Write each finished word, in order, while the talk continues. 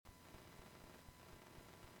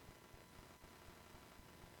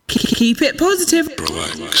Keep it positive.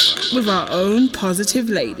 Relax. With our own Positive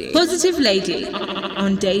Lady. Positive Lady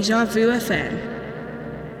on Deja Vu FM.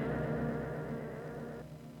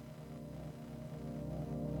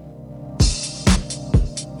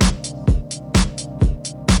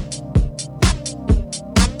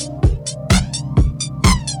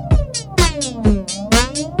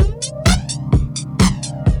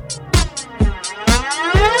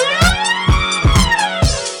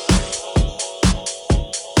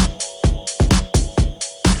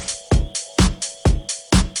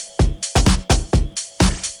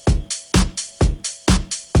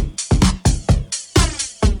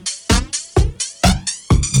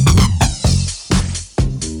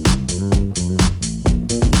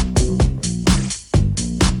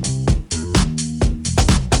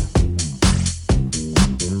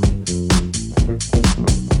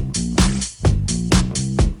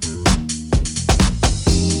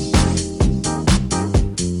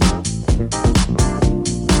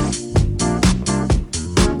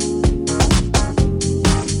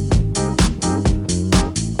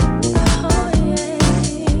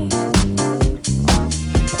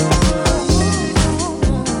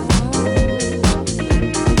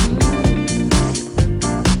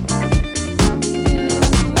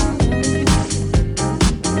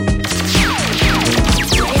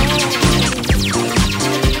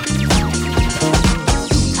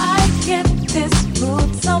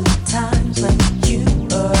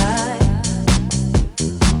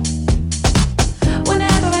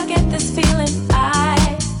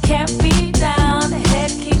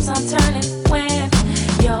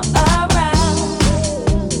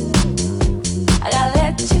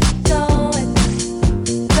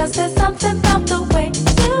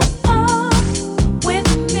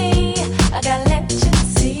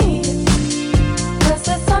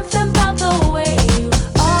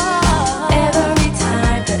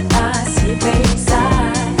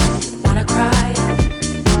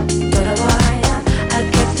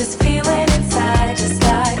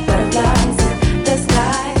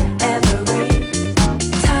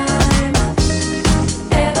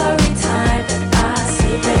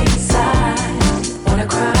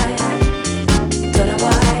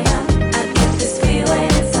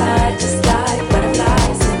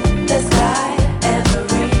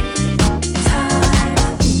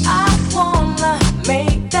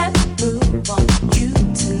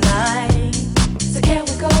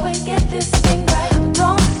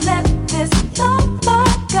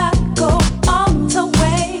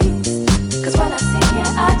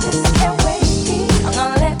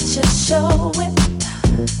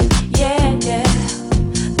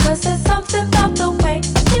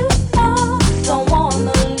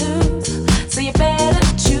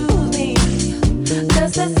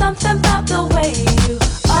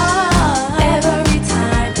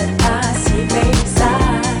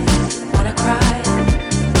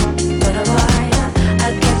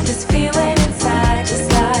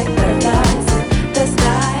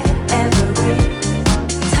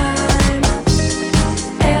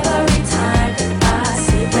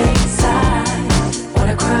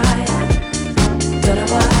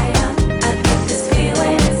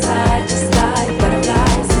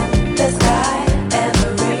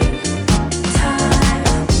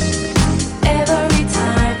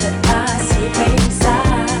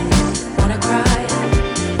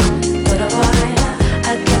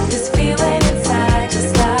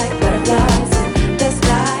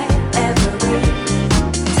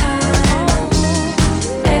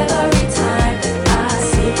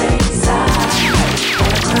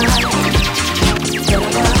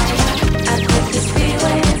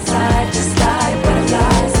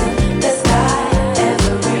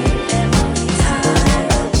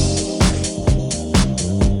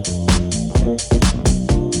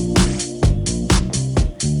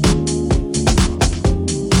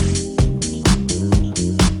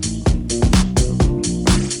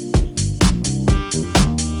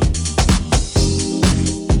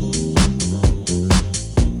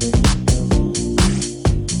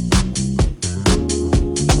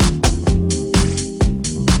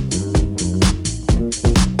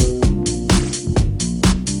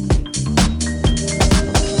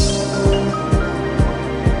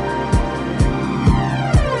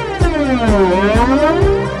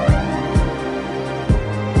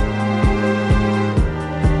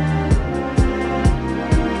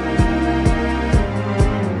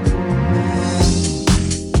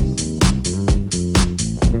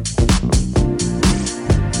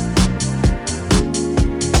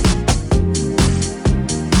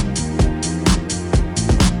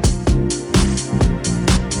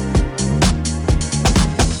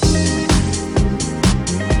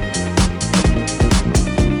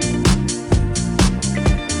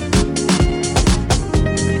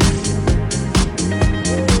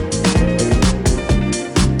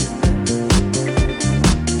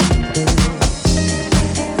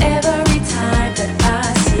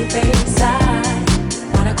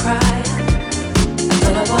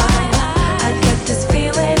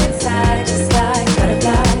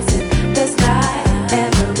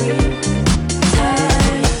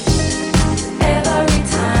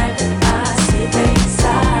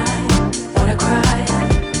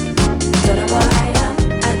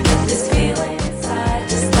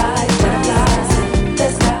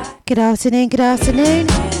 Good afternoon,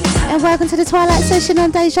 and welcome to the Twilight session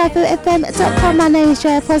on DejaVuFM.com. My name is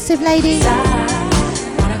Drea, Positive Lady.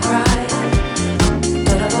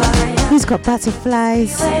 Who's got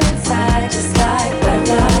butterflies?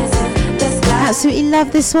 Absolutely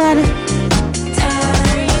love this one.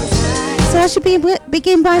 So I should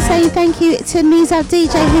begin by saying thank you to Nizar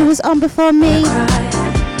DJ who was on before me.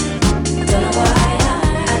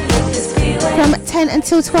 From 10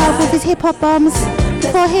 until 12 with his hip hop bombs.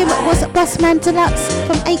 Before him was Bossman Deluxe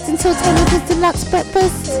from 8 until 10 with his deluxe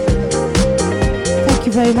breakfast. Thank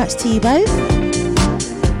you very much to you both.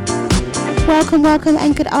 Welcome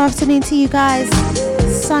and good afternoon to you guys.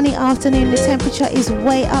 Sunny afternoon, the temperature is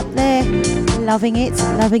way up there. Loving it.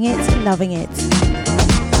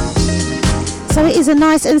 So it is a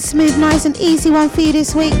nice and smooth, nice and easy one for you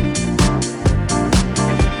this week.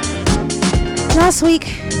 Last week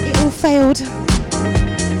it all failed.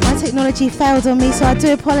 My technology failed on me, so I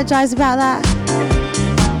do apologise about that.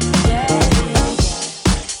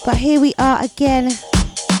 But here we are again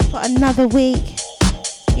for another week,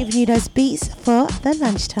 giving you those beats for the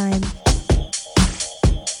lunchtime.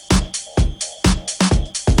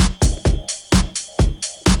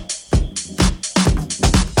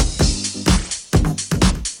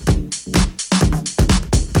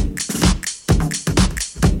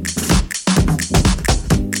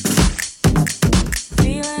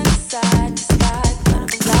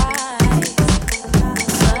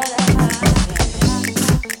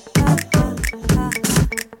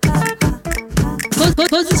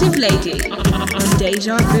 Positive Lady on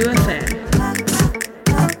Deja Vu FM.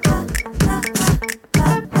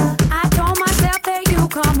 I told myself that you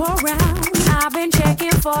come around. I've been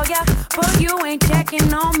checking for ya, but you ain't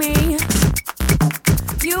checking on me.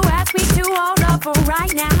 You asked me to hold up for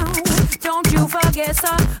right now. Don't you forget,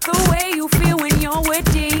 sir, the way you feel when you're with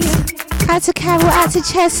D. Out to Carol, out to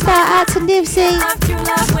Chester, out to Nipsey,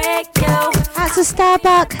 out to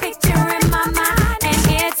Starbuck. Picture in my mind, and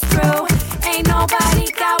it's true. Ain't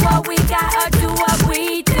nobody got what we got or do what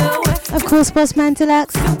we do. Of course, Bossman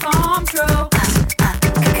Deluxe. Come true.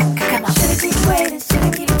 Come on. Should I keep waiting? Should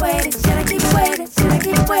I keep waiting? Should I keep waiting? Should I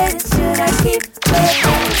keep waiting? Should I keep waiting?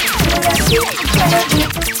 Should I keep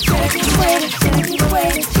waiting? Should I keep waiting? Should I keep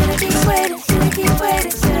waiting? Should I keep waiting? Should I keep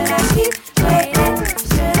waiting? Should I keep waiting?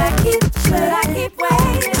 Should I keep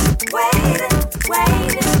waiting?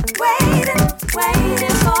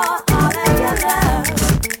 Waiting for all of your love.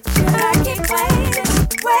 Should I keep waiting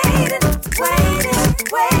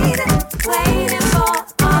for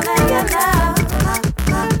all of your love?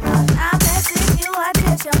 I message you, I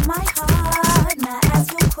did you my heart. Now ask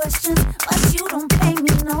you questions, but you don't pay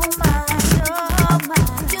me no mind.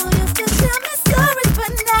 You used to tell me stories,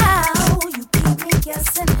 but now you keep me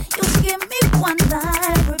guessing. You give me one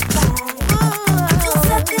line reply. You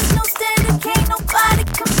said there's no standard, can't nobody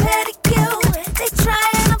compare to you. They try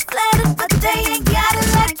and I'm flattered, but they ain't got it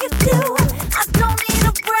like you do. I don't need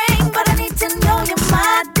a brain, but I need to know you're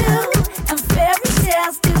my dude. And fairy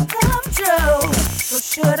tales do come true. So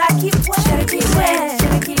should I keep waiting? Should I keep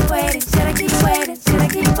waiting? Should I keep waiting? Should I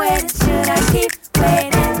keep waiting? Should I keep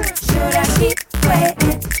waiting? Should I keep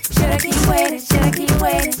waiting? Should I keep waiting? Should I keep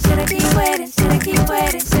waiting? Should I keep waiting? Should I keep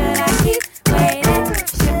waiting? Should I keep waiting?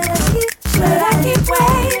 Should I keep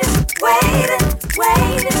waiting?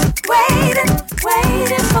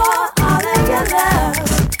 Waiting for all of your love.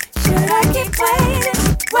 Should I keep waiting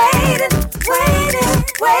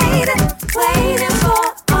for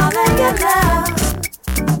all of your love?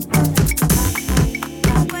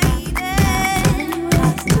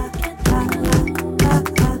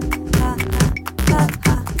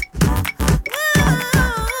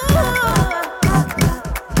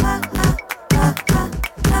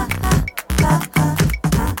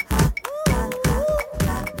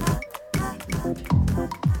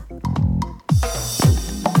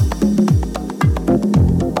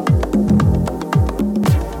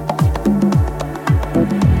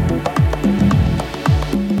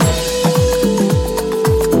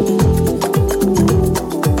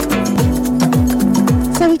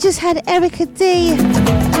 Just had Erica D,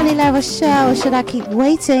 Honey La Rochelle, Should I Keep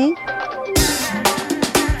Waiting?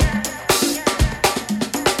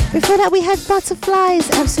 Before that we had Butterflies,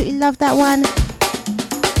 absolutely love that one.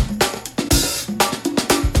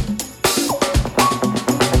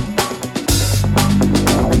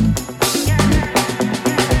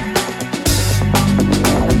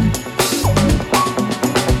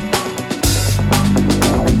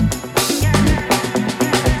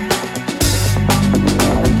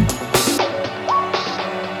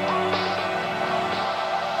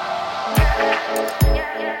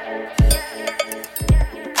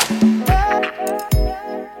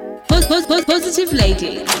 Positive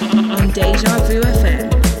Lady on Deja Vu FM.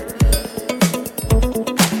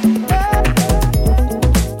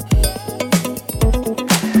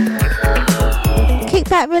 Kick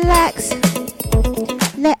back, relax.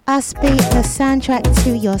 Let us be the soundtrack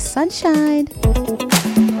to your sunshine.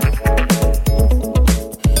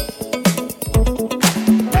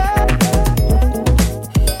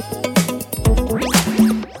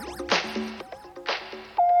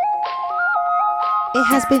 It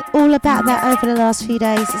has been all about that over the last few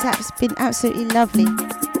days. It's been absolutely lovely.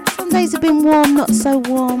 Some days have been warm, not so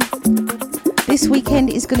warm. This weekend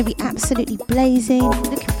is going to be absolutely blazing.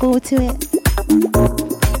 Looking forward to it.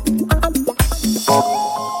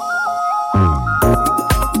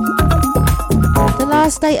 The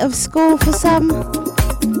last day of school for some.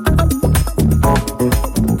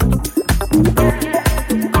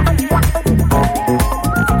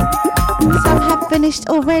 Some have finished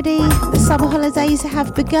already. The summer holidays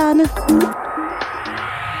have begun.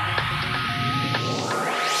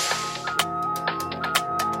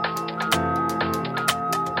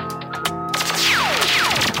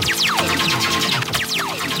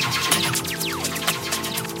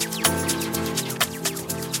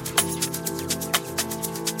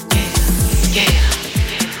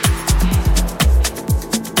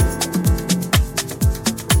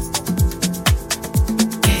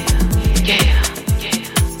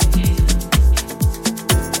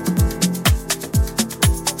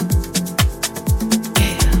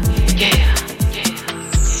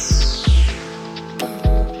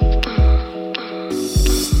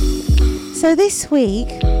 So this week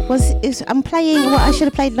I'm playing what I should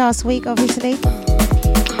have played last week, obviously.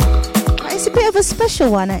 But it's a bit of a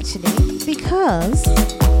special one actually, because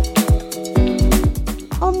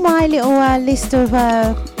on my little list of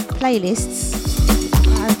playlists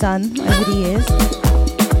that I've done over the years,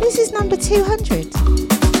 this is number 200.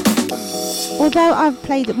 Although I've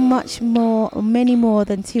played much more, or many more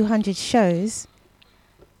than 200 shows,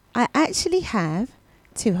 I actually have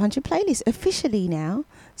 200 playlists officially now.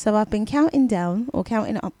 So I've been counting down or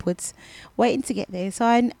counting upwards, waiting to get there. So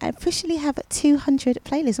I officially have 200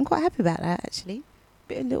 playlists. I'm quite happy about that actually.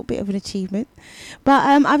 A little bit of an achievement. But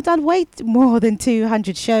I've done way more than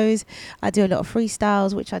 200 shows. I do a lot of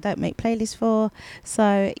freestyles, which I don't make playlists for.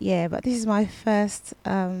 So yeah, but this is my first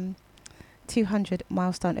 200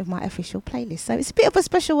 milestone of my official playlist. So it's a bit of a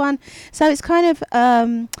special one. So it's kind of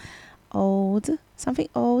old, something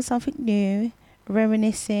new,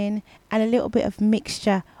 reminiscing, and a little bit of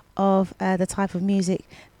mixture of the type of music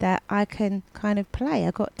that I can kind of play.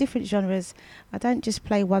 I've got different genres. I don't just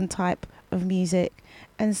play one type of music,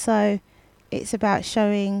 and so it's about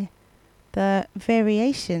showing the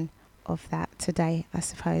variation of that today, I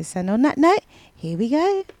suppose. And on that note, here we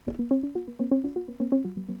go.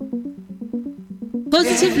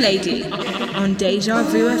 Positive Lady on Deja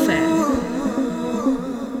Vu FM.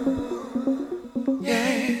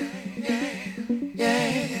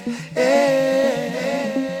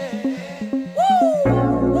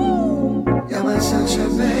 You're my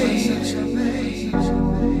sunshine, babe.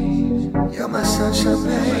 You're my sunshine,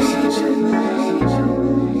 babe.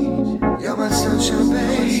 You're my sunshine, babe.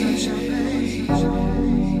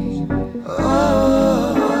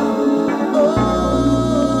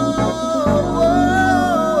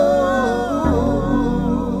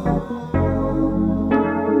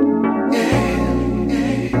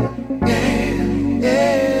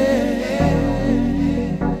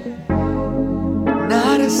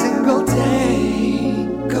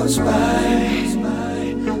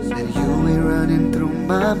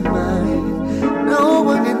 No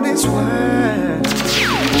one in this world.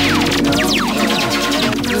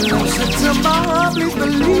 Closer to my heart, please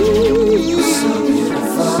believe. You're so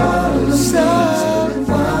beautiful, so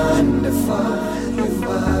wonderful.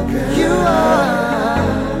 You are.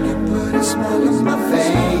 You put a smile on my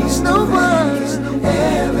face. No one's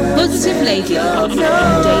ever. Positive Lady on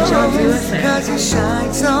Deja Vu FM. 'Cause you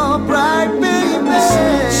shine so bright, baby.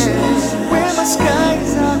 Where my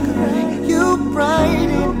skies are gray, you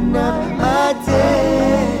brighten up my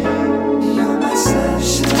day. You're my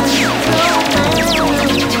sunshine,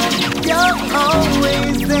 you're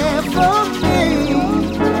always there for me.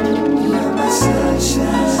 You're my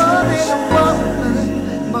sunshine, more than a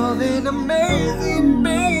woman, more than amazing,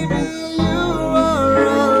 baby. You are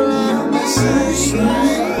all of me. My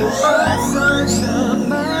sunshine,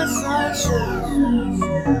 my sunshine.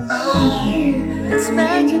 Oh, it's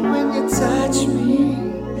magic when you touch me,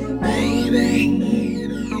 baby.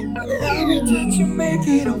 Baby, did you make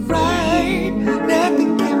it alright?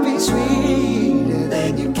 Nothing can be sweeter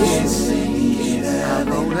than you kiss me. I'm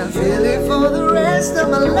gonna feel it for the rest of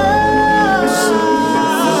my life.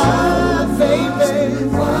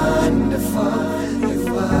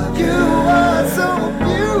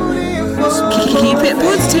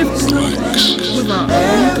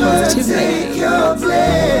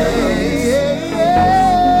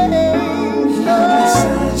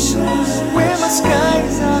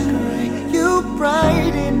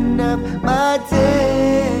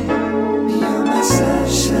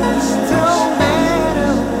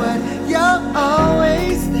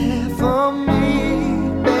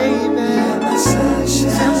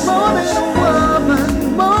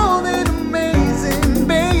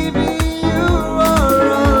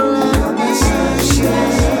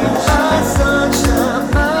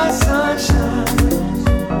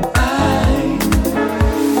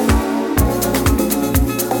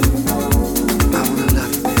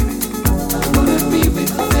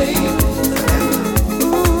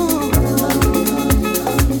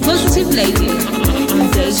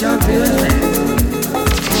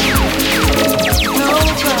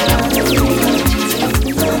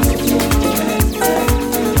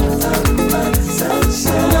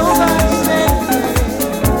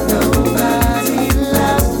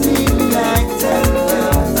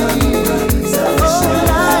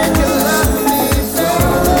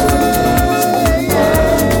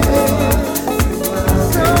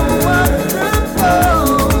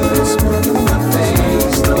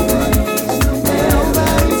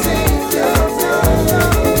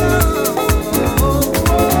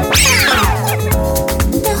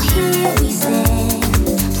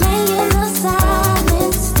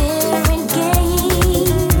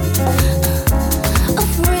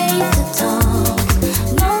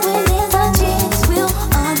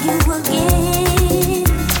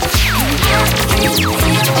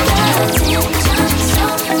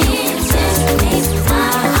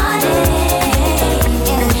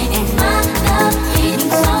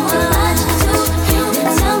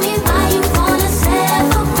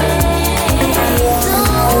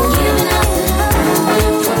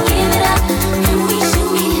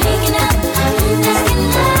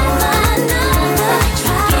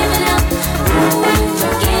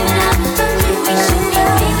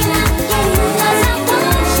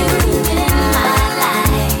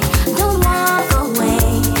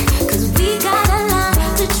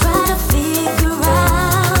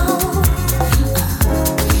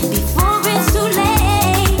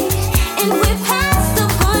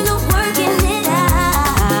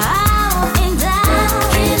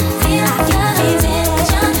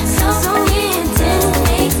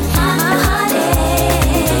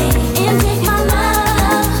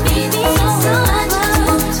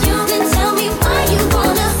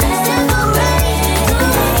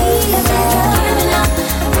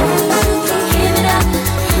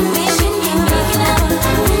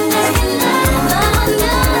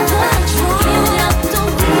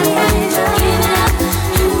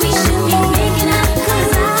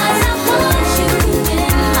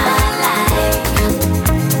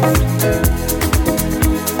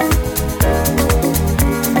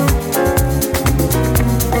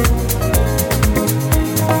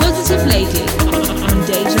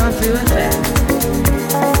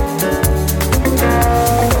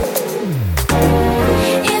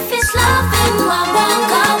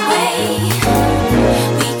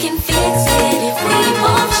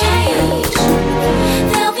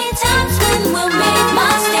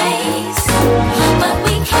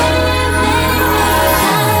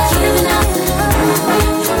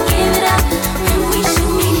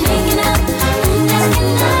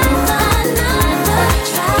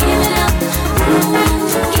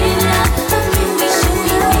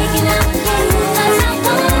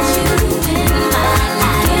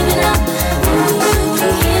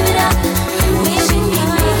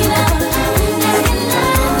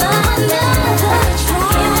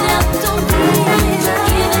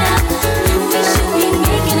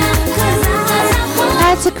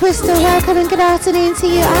 Crystal, welcome and good afternoon to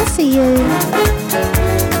you. I see you.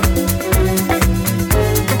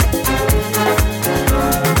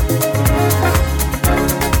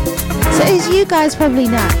 So as you guys probably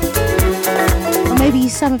know, or maybe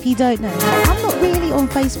some of you don't know, I'm not really on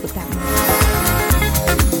Facebook that much.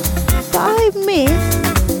 But I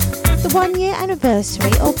missed the 1 year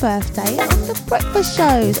anniversary or birthday of the breakfast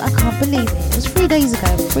shows. I can't believe it. It was 3 days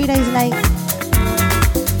ago, 3 days late.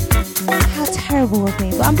 How terrible of me.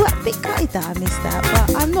 But I'm a bit gutted that I missed that.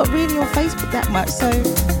 But I'm not really on Facebook that much, so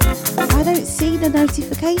I don't see the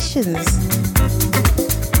notifications.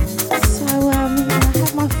 So I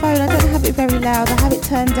have my phone. I don't have it very loud. I have it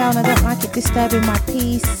turned down. I don't like it disturbing my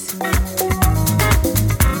peace.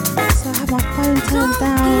 So I have my phone turned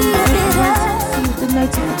down. The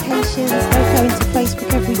notifications. I go into Facebook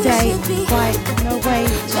every day. Right, no way.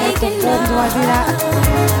 Shape or form do I do that?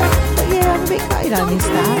 But yeah, I'm a bit gutted I missed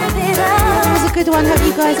that. It was a good one. Hope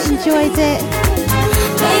you guys enjoyed it.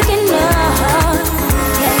 Making love,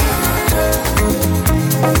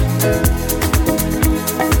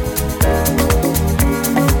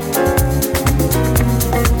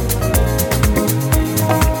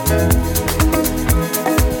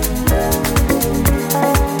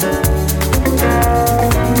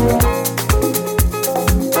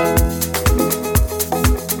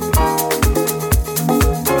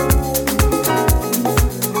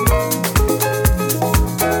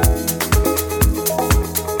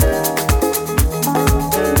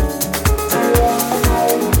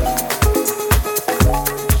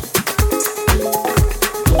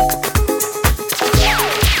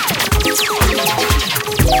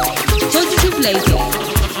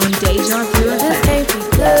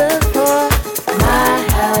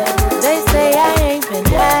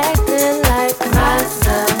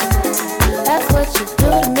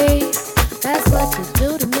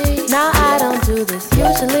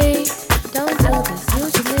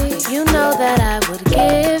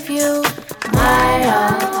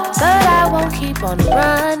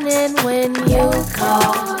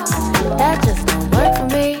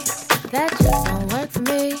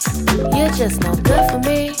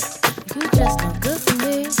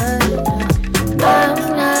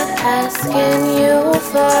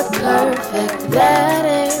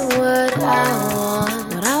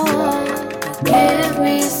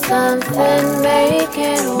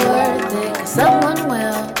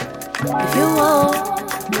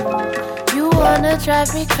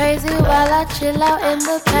 drive me crazy while I chill out in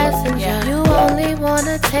the passenger. You only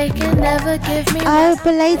wanna take and never give me. Oh,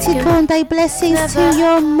 belated born day blessings to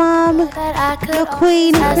your mum, your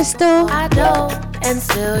queen, Crystal. I don't, and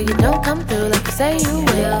still you don't come through like you say you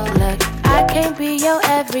will. Look, I can't be your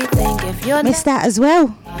everything if you're missed that as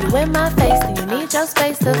well. You in my face and you need your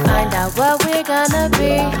space to find out what we're gonna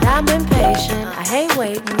be. I'm impatient, I hate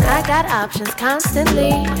waiting, I got options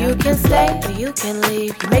constantly. You can stay or you can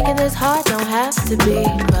leave. You're making this hard, don't have to be.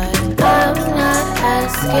 But I'm not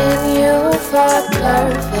asking you for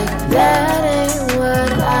perfect. That ain't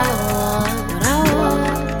what I want. What I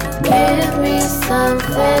want, give me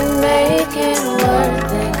something, make it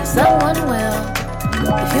worth it. 'Cause someone will,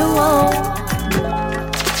 if you won't.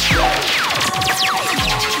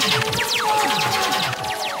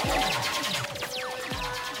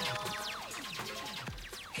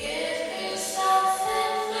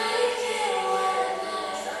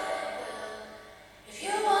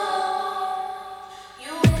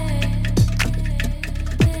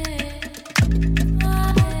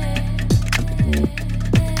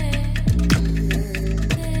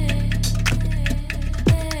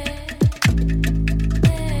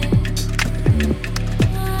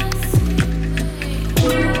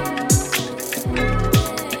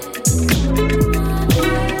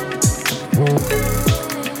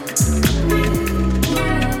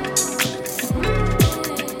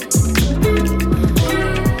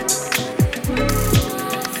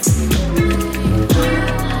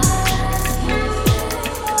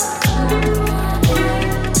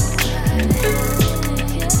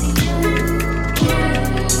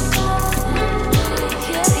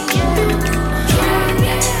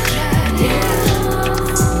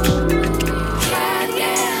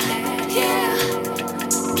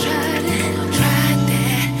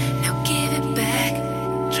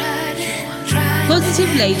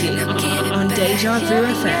 Positive Lady on Deja Vu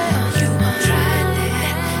FM.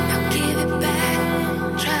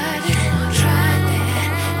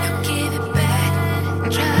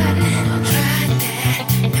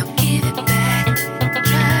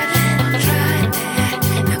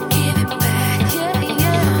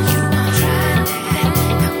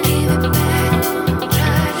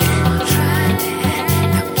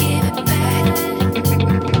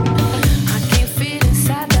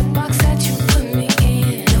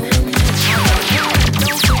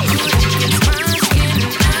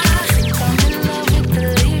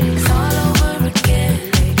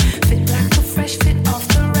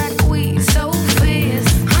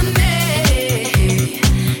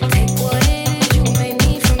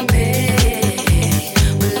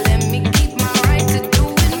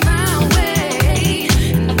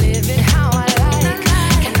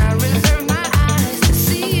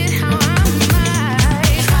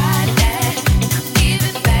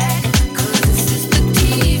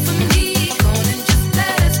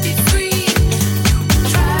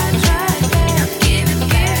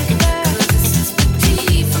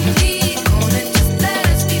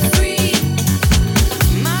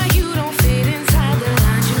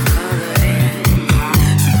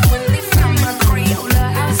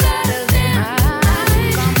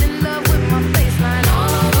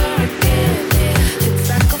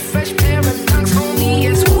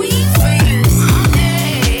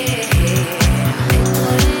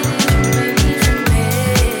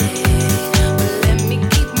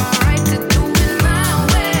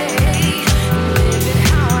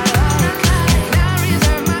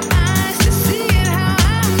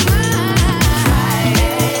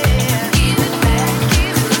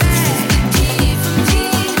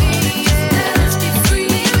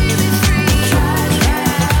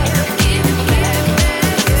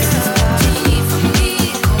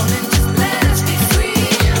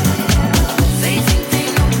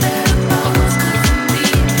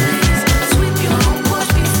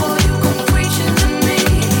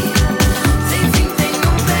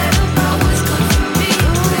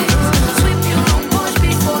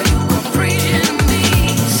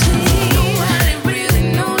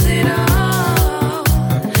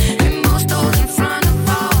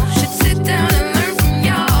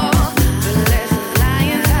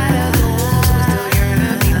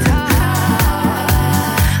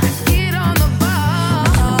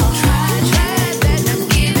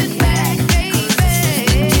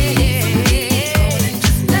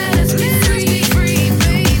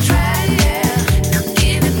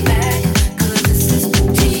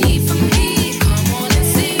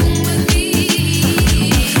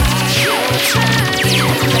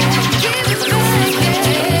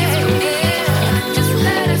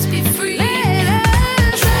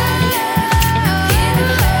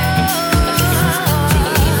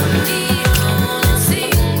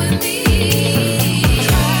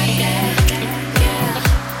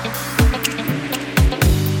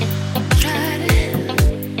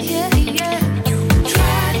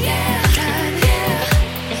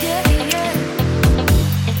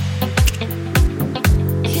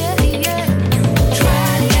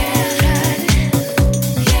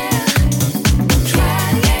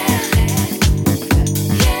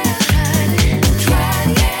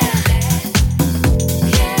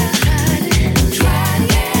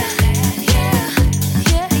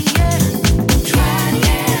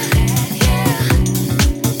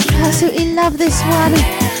 love this one.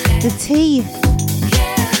 The Tea.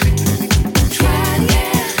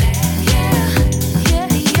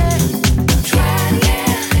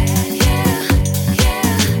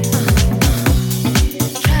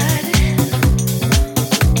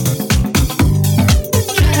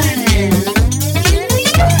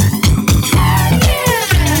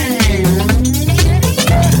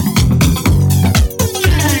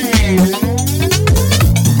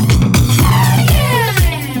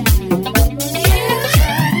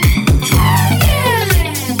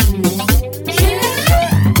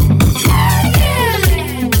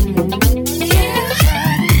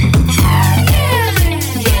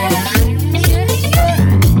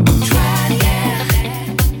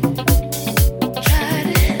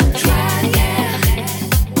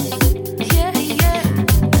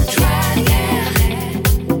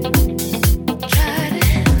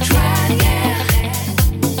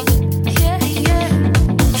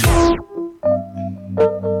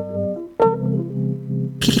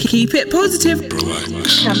 Keep it positive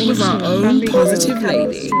with our own positive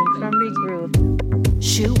lady.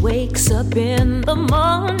 She wakes up in the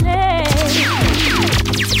morning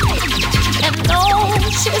and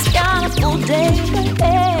knows she's got a full day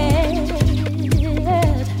ahead.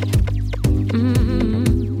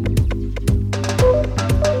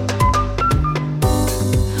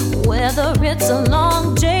 Whether it's a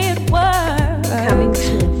long day at work, coming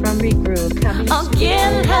soon from Regroove, or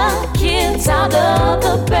getting her kids out of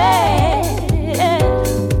the bed.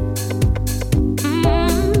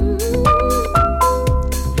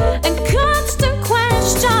 And constant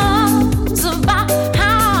questions about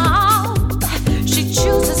how she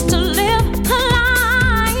chooses to live her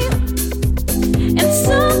life. And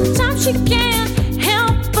sometimes she can't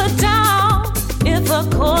help but doubt if her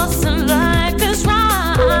course in life is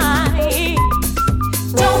right.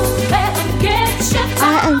 Don't let her get you down.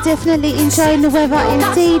 I am definitely enjoying the weather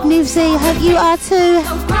indeed, Nivsy. Hope you are too.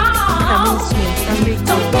 coming soon from Regroove.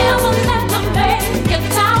 Don't ever let them make you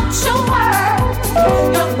doubt your worth.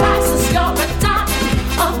 Your price is your return.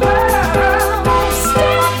 A girl,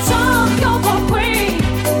 stand tall, you're a queen.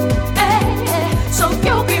 Hey, so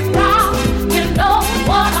you be proud, you know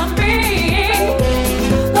what I mean.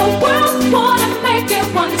 The world wouldn't make it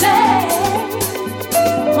one day,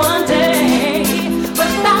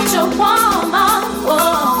 without your woman.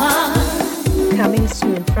 Coming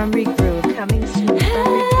soon from Regroove. Coming soon from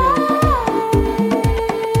Regroove.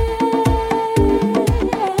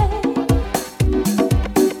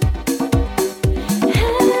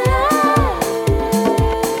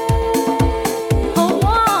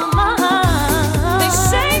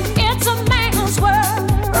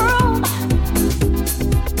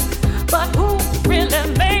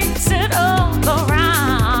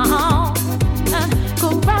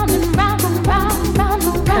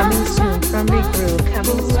 Coming soon from Regroove.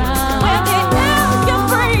 Coming soon from When the air you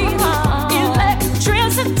breathe,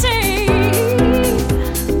 electricity,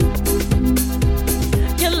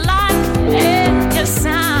 your light and your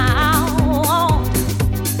sound.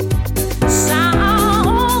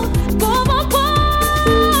 Boom, boom, boom,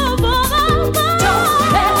 boom, boom. Don't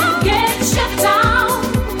let it get you down,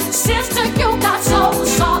 sister. You got soul,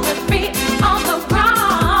 solid feet on the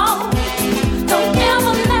ground. Don't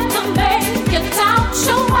ever let them make you doubt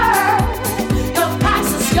your worth. Your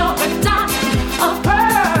price is your return. A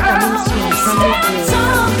pearl. Stand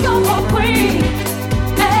tall, you're a queen.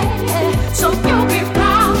 Hey, so you be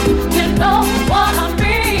proud. You know what I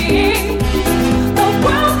mean. The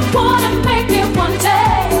world wouldn't make it one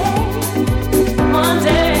day,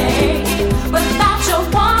 without your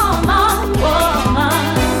woman.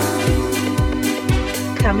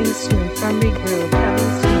 Coming soon from Regroove.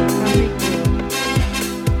 Coming soon from Regroove.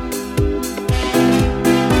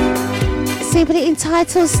 Simply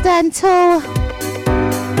entitled Stand Tall.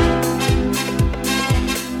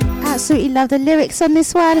 Absolutely love the lyrics on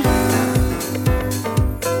this one.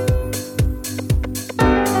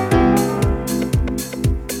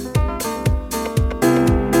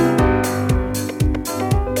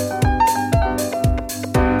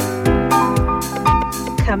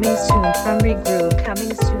 Coming soon from Regroove.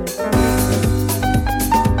 Coming soon from Regroove.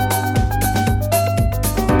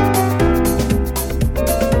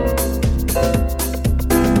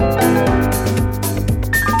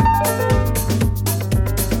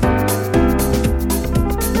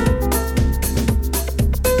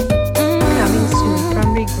 Coming soon from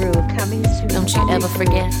Regroove. Coming soon. Don't you from ever Regroove.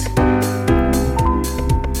 forget,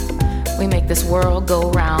 we make this world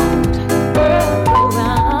go round.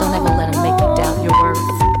 Don't ever let them make you doubt your worth.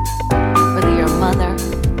 Whether you're a mother,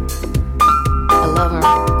 a lover,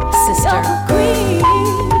 sister,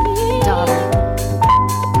 daughter,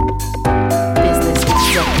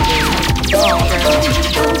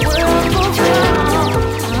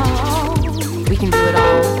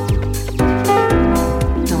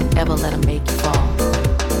 never let them make you fall.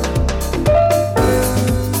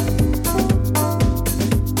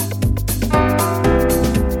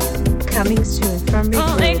 Coming soon from Rick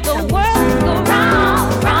Room. Make the world go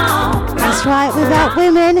round, round. That's right, without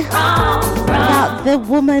women, without the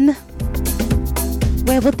woman,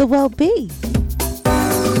 where would the world be?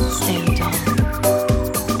 Stand tall.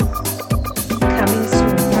 Coming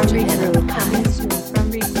soon from Rick Room. Coming soon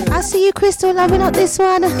from Rick Room. I see you, Crystal, loving up this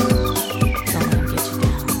one. Don't let them get you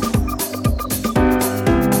down.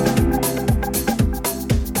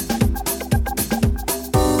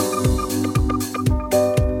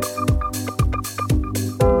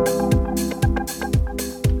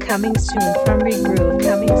 Coming soon from Rick Room.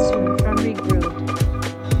 Coming soon from Rick Room.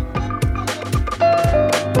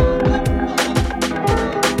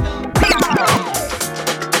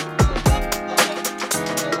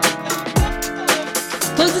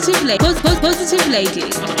 Positive Lady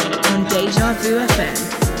on Deja Vu FM.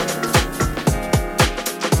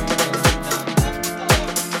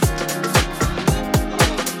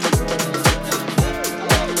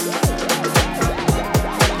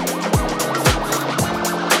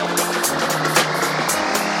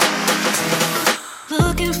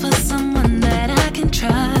 Looking for someone that I can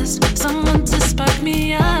trust, someone to spark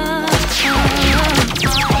me up.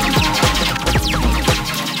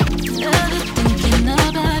 Never thinking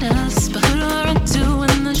about us, but who do I run to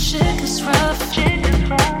when the shit gets rough?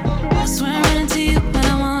 I swear I run into you when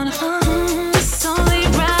I wanna fall. It's only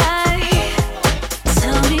right.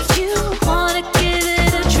 Tell me you wanna give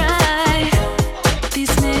it a try.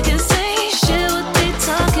 These niggas ain't shit what they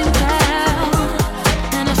talking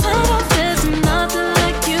about. And I found out there's nothing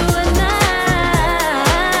like you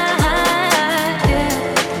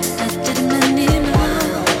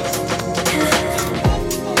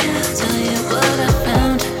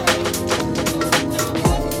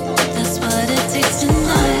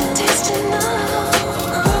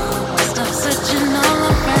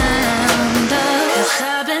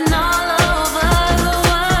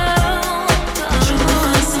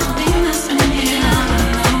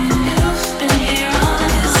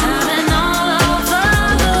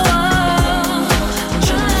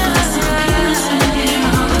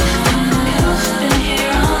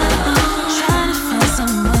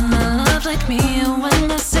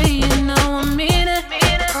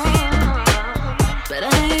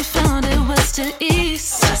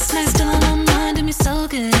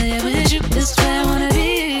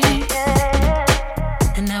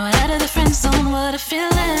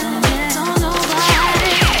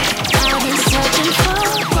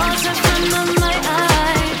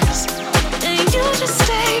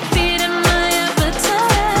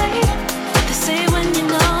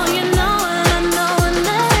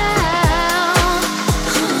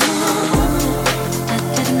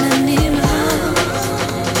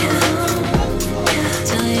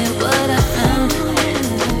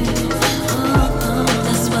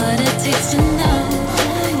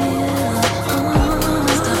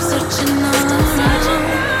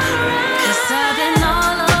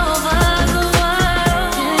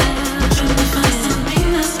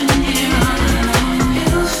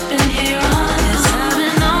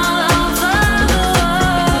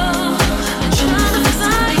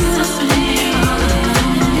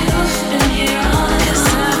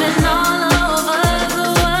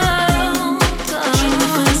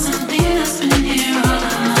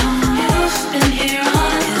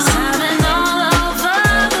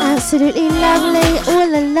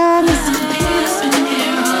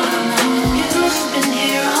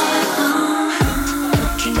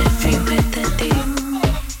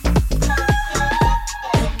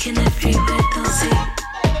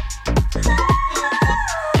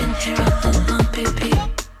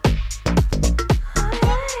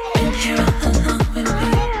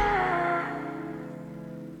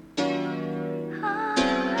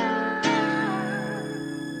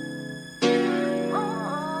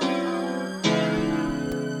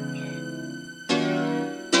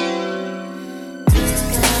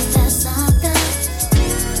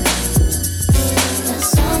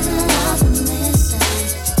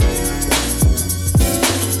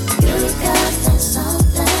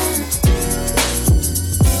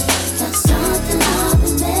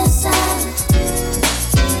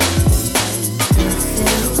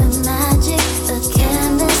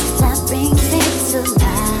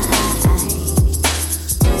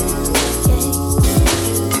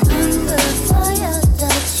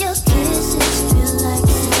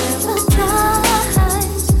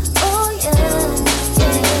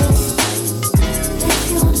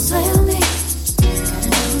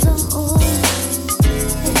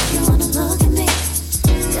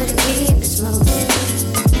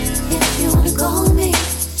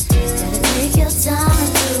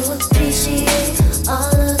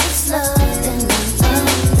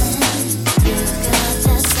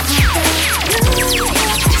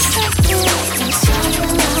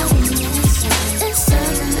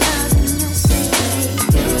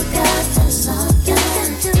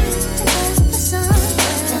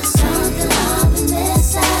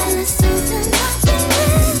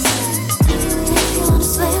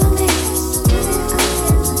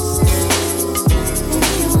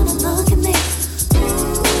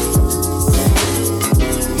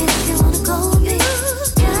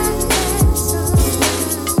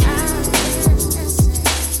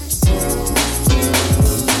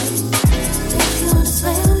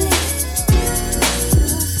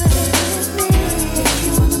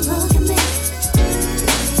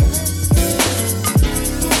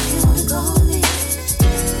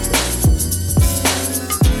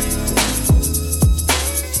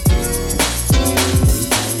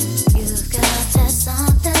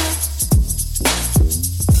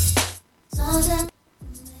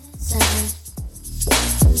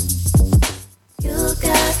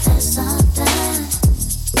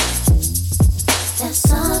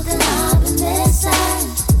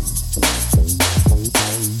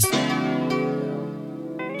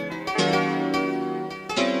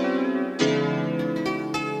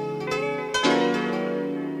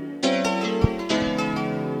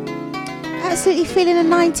Absolutely feeling a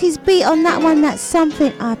 90s beat on that one. That's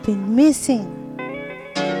something I've been missing.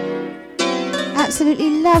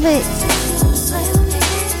 Absolutely love it.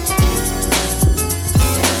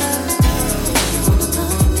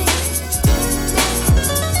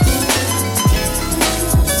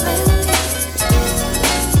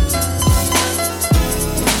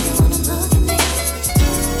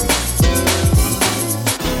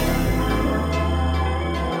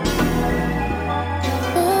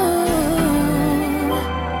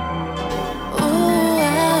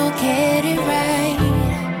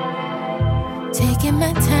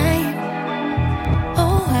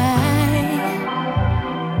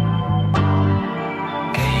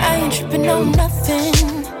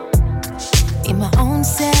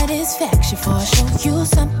 Before I show you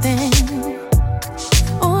something.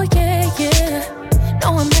 Oh yeah, yeah.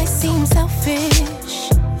 No, I might seem selfish,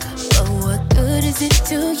 but what good is it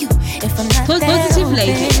to you if I'm not Positive there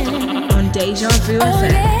Lady on Deja Vu oh,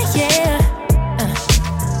 FM. yeah, yeah.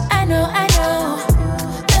 I know.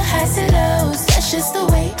 The highs and lows, that's just the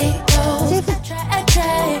way it goes. I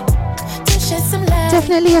try to shed some light.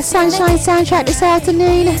 Definitely a sunshine soundtrack this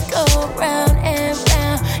afternoon. Go round and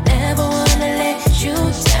round, never wanna let you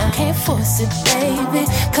down. Can't force it, baby,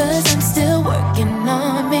 cause I'm still working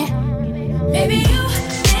on me. Maybe you've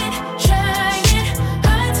been trying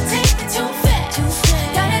hard to take it too fast.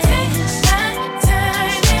 Gotta take my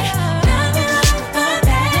time and love it on my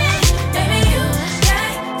back. Maybe you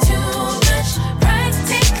got too much pride to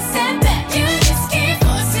take a step back. You just can't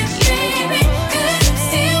force it, baby, cause I'm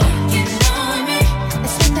still working on me.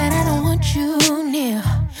 It's not that I don't want you near.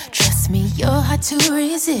 Trust me, you're hard to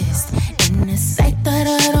resist. In the sight that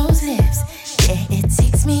of those lips, yeah, it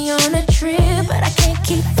takes me on a trip, but I can't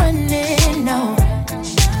keep running, no.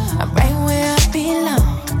 I'm right where I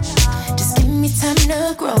belong. Just give me time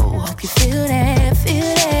to grow. Hope you feel that,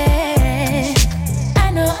 feel that.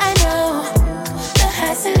 I know, the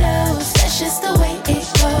highs and lows, that's just the way it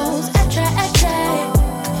goes. I try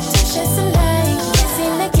to shed some light, can't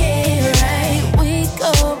seem to get right. We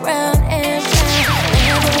go round and round,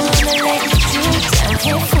 never wanna let you down.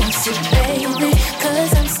 Can't force it, baby,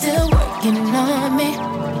 cause I'm still working on me.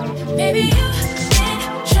 Maybe you've been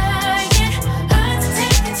trying hard to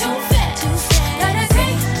take it too fast. Gotta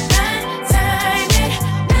take my time and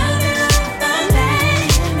love it on my back.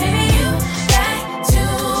 Maybe you got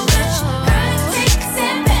too much pride to take a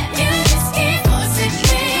step back. You just can't force it,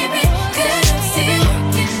 baby, cause I'm still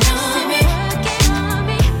working on me. Working on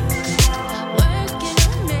me.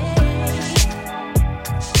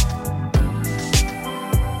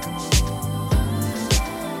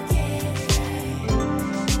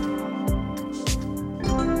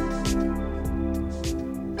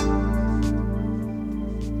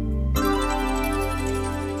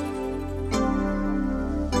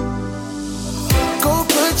 Go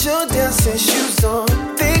put your dancing shoes on.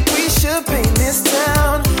 Think we should paint this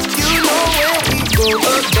town. You know when we go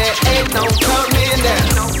up there ain't no coming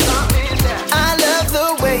down. I love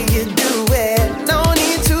the way you do it. No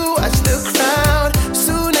need to watch the crowd.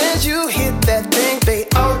 Soon as you hit that thing, they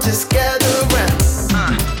all just gather round.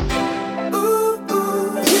 Ooh,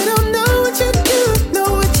 you don't know what you do, know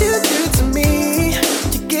what you do to me.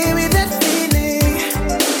 You give me that feeling.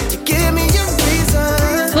 You give me your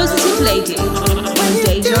reason. Positive Lady on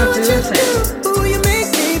Deja Vu FM. Ooh, you make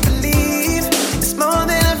me believe it's more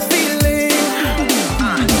than a feeling.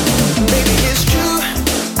 Baby, it's true.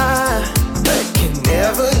 I can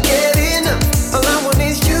never get enough. All I want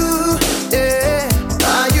is you. Yeah.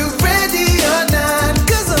 Are you ready or not?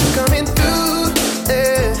 Cause I'm coming through.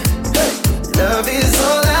 Yeah. Hey. Love is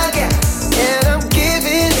all I got, and I'm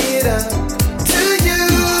giving it up to you,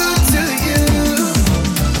 to you.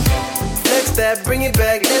 Flex that, bring it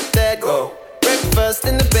back, let that go. Breakfast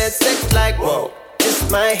in the bed, sex like whoa.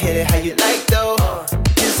 Just might hit it how you like though.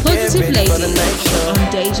 Just get Positive ready for the Lady night show.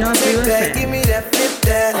 on Deja Take Vu that, give FM. me that, flip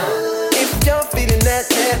that. If you're feeling that,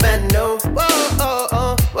 let me know. Whoa, oh,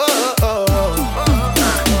 oh, whoa, oh,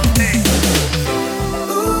 oh.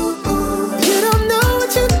 Ooh, you don't know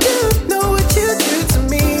what you do, know what you do to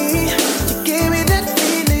me. You give me that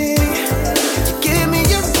feeling, you give me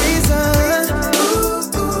your reason. Ooh,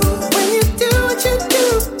 when you do what you do,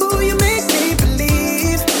 ooh, you make me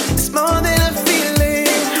believe it's more than a feeling.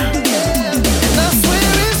 And I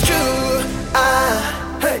swear it's true,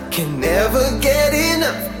 I can never get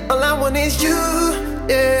enough. All I want is you,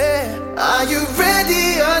 yeah. Are you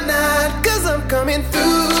ready or not? Cause I'm coming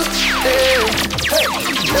through, yeah. Hey.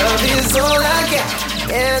 Love is all I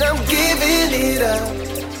got, and I'm giving it up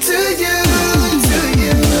to you, to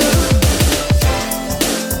you.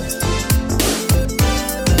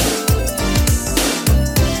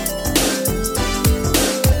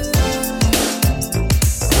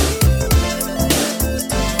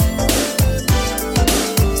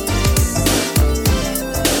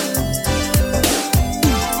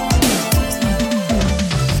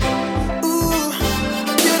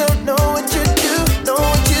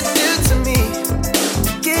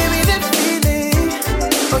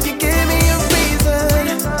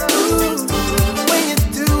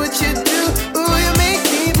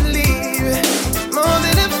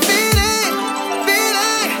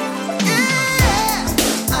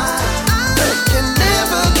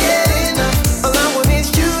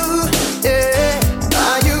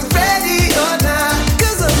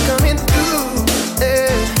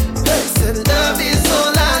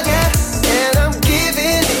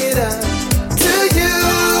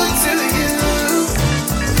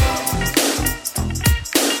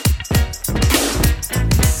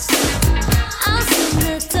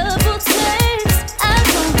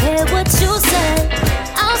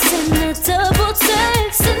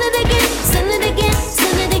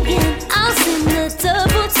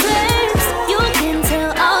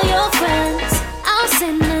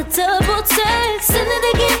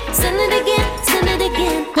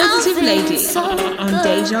 Lady on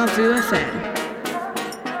Deja Vu FM.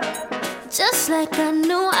 Just like I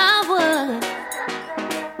knew I would.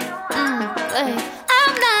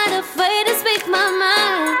 I'm not afraid to speak my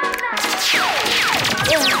mind.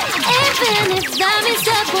 Yeah. Even if that means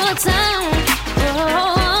step more time.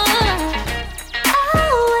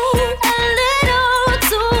 I'll wait a little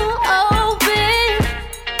too open.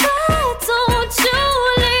 But don't you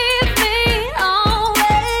leave me on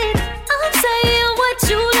wait. I'm saying what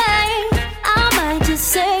you like. I might just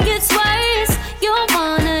say it twice. You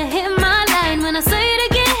wanna hit my line when I say it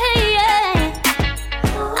again, yeah.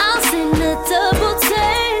 I'll send a double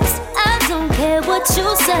text. I don't care what you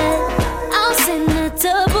say. I'll send a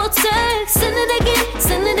double text. Send it again,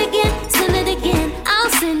 send it again, send it again. I'll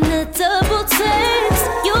send a double text.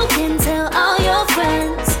 You can tell all your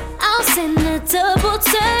friends. I'll send a double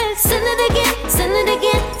text. Send it again, send it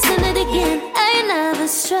again, send it again. Ain't never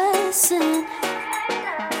stressing.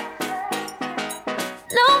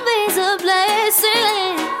 No means a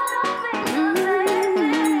blessing.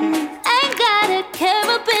 Ain't gotta care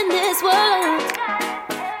up in this world.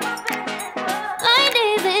 Might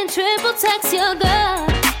even triple text your girl.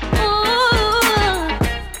 Ooh,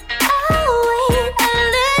 I'll wait a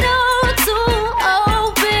little too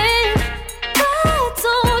open. But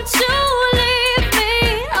don't you leave me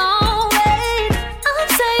on wait. I'm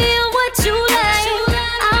saying what you like.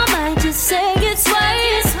 I might just say it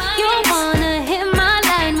twice. You wanna hit my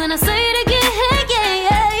line when I say it again, yeah,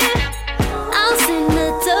 yeah. I'll send a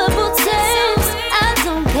double text. I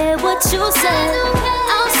don't care what you say.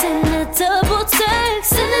 I'll send a double text.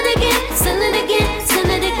 Send it again, send it again, send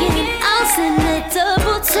it again. I'll send a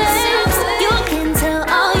double text. You can tell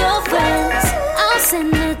all your friends. I'll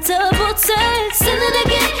send a double text. Send it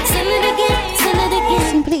again, send it again, send it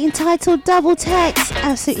again. Simply entitled Double Text.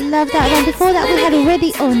 Absolutely love that one. Before that we had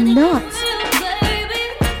Ready or Not.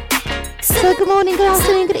 So good morning, good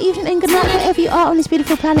afternoon, good evening and good night wherever you are on this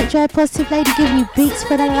beautiful planet. Drea, Positive Lady giving you beats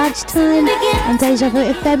for the lunchtime on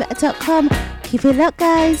DejaVuFM.com. Keep it up,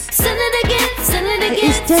 guys. Send it again, send it again. It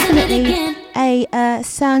is send it definitely again. a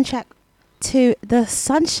soundtrack to the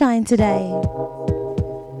sunshine today.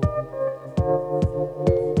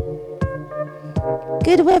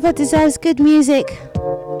 Good weather deserves good music.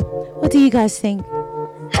 What do you guys think?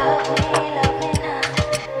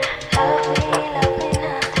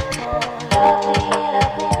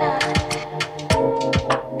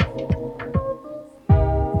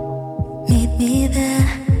 Meet me there.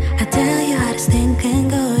 I tell you how this thing can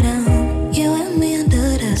go down. You and me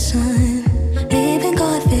under the sun. Leaving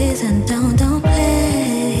God face and don't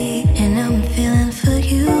play. And I'm feeling for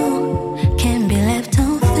you. Can't be left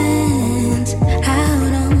on fence.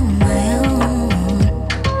 Out on my own.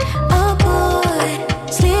 Oh boy,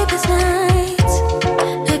 sleepless nights.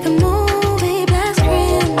 Like a movie black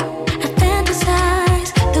screen. I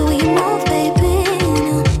fantasize the way you move, baby.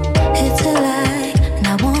 No, it's a lie, and I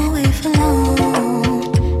won't wait for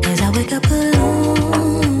long. As I wake up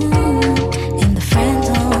alone in the friend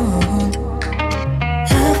zone.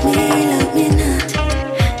 Love me not.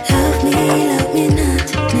 Love me not.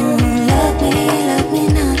 No, love me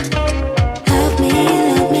not. Love me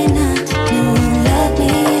not. No, love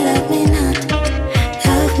me not.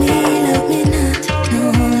 Love me not. No,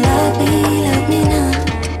 love me not.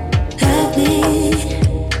 Love me.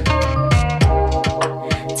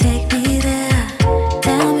 Take me there.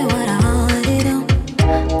 Tell me what I already know.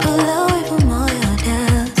 Pull away from all your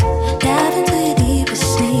doubts. Dive into your deepest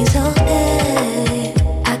needs all day.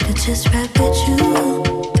 I could just rap with you.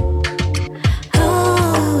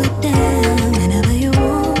 Hold it down whenever you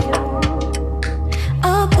want.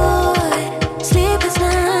 Oh boy, sleepless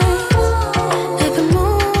nights. Like a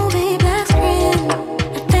movie black screen.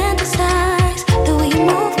 I fantasize the way you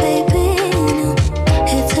move, baby. No,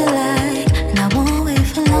 it's a lie, and I won't wait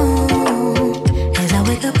for long. As I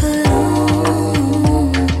wake up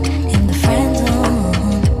alone in the friend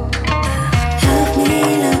zone. Love me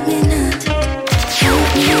not.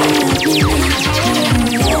 Love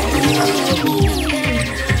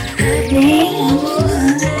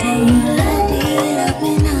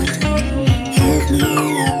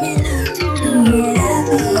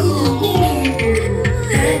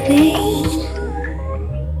me not.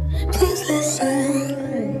 Please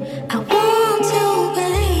listen. I want to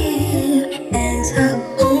believe as I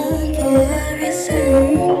want for a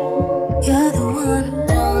reason. You're the one.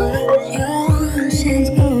 Don't let your conscience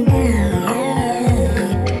go down.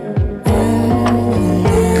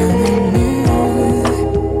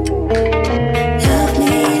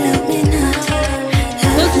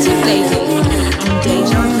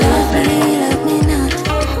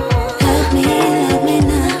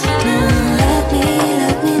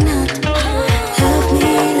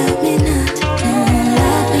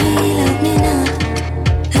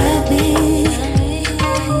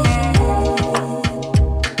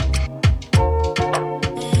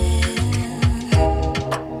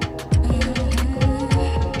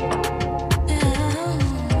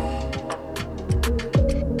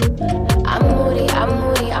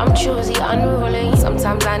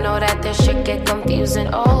 confusing.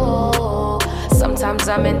 Oh, sometimes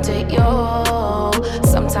I'm into you,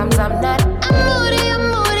 sometimes I'm not. I'm moody,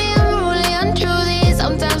 unruly.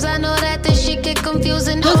 Sometimes I know that this shit get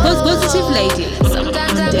confusing. Positive lady.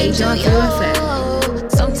 Sometimes On I'm Deja into Vu you,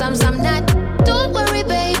 FM. sometimes I'm not. Don't worry,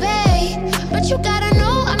 baby, but you gotta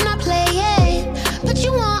know I'm not playing. But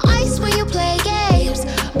you want ice when you play games,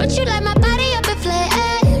 but you light my body up in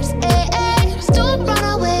flames. Don't run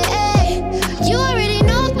away. You already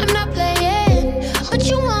know I'm not playing, but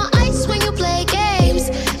you want ice when you play games.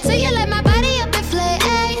 So you light my body up in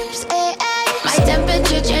flames. My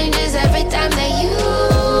temperature changes every time that you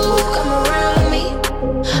come around me.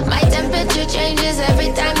 My temperature changes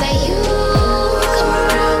every time that you come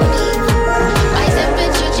around me. My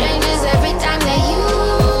temperature changes every time that you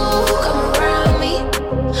come around me.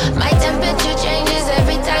 My temperature changes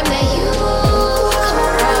every time that you come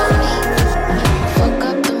around me. Fuck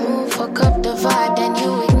up the mood, fuck up the vibe, then you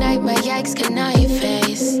ignite my yikes, can I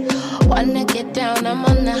face? Wanna get down, I'm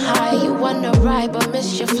on the high. You wanna ride, but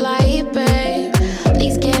miss your flight, babe.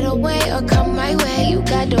 Please get away or come my way. You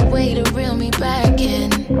got the way to reel me back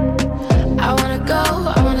in. I wanna go,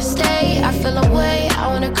 I wanna stay. I feel away, I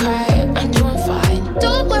wanna cry. I'm doing fine.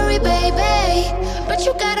 Don't worry, baby, but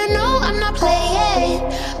you gotta know I'm not playing.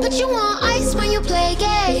 But you want ice when you play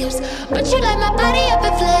games, but you light my body up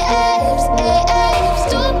in flames.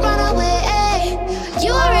 Don't run away.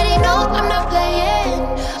 You already know I'm not playing,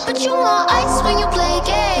 but you want ice when you play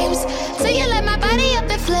games. So you light my body up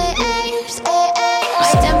in flames.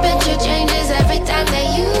 My temperature changes every time that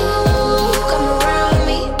you come around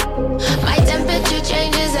me. My temperature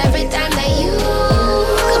changes every time that you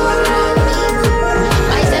come around me.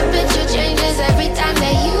 My temperature changes every time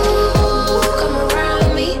that you come around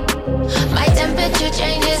me. My temperature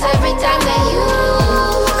changes every time that you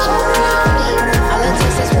come around me. All it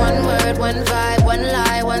takes is one word, one vibe, one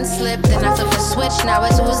lie, one slip, then I flip the switch. Now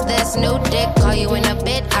it's who's this new dick? Call you in a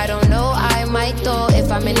bit, I don't know, I might though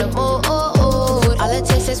if I'm in the mood. All it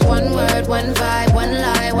takes is one word, one vibe, one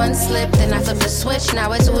lie, one slip, then I flip the switch.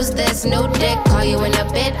 Now it's who's this new dick? Call you in a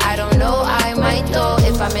bit, I don't know, I might though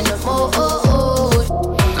if I'm in the mood.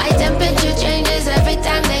 My temperature changes every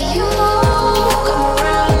time that you come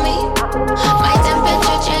around me. My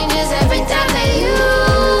temperature changes every time that you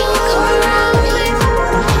come around me.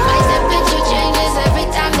 My temperature changes every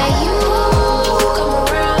time that you come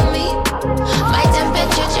around me. My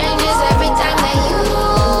temperature changes every time that you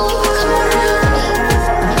come around me.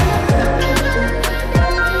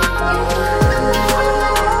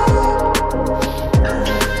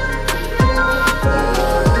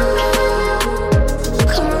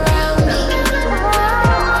 Come around me.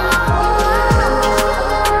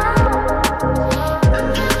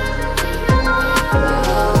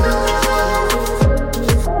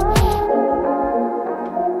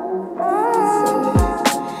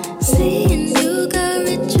 Seeing you got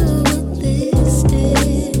ritualistic,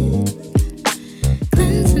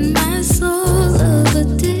 cleansing my soul of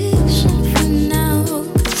addiction for now.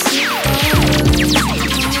 'Cause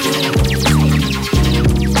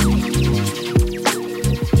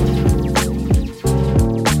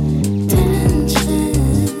tension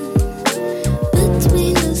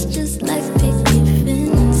between us just like picket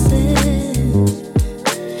fences.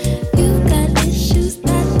 You got issues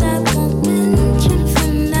that I won't mention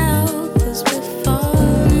for now, 'cause we're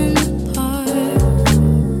falling apart.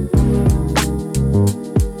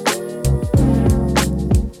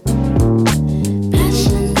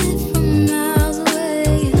 Passionate from miles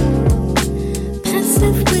away,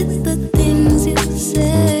 passive with the things you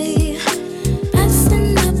say.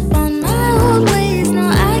 Passing up on my old ways, no,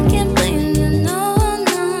 I can't blame you, no,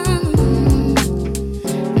 no, no,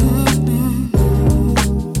 no.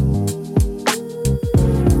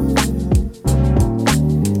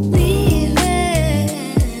 Leaving,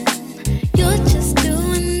 you're just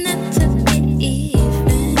doing that to be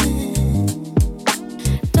even.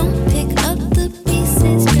 Don't pick up the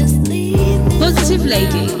pieces, just leave it Positive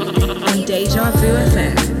lady. On Deja Vu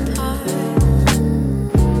FM. apart.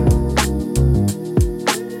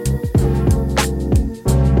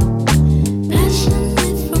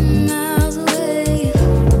 Passionate from miles away,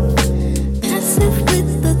 passive with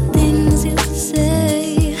the things you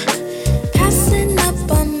say. Passing up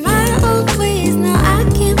on my old ways, now I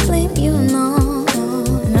can't blame you, no, no,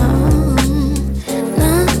 no,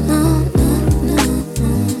 no, no, no, no.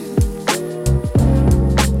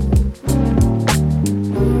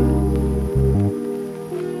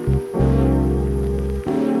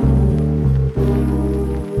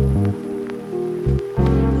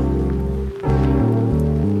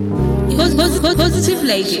 Positive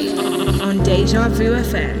lady. On Deja Vu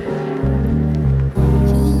FM.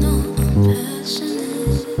 You know I'm passionate.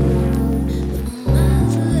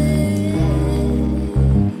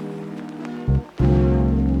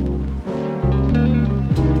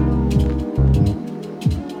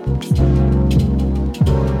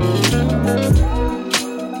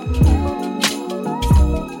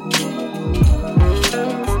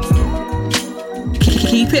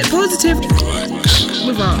 Keep it positive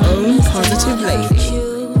with our own positive lady.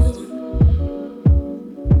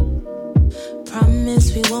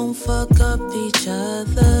 Promise we won't fuck up each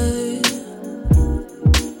other.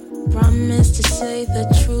 Promise to say the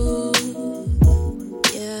truth.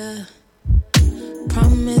 Yeah.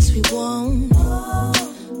 Promise we won't.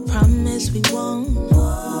 Promise we won't.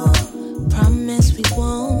 Promise we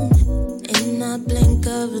won't. In the blink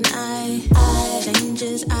of an eye,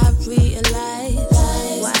 changes I realize.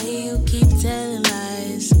 Why you keep telling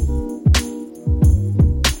lies?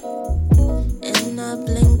 In the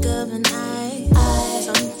blink of an eye,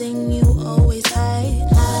 something you always hide.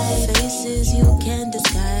 Faces you can't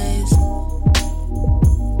disguise.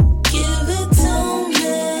 Give it to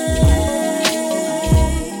me.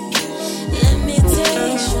 Let me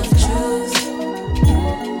taste your truth.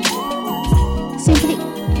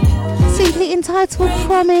 Simply entitled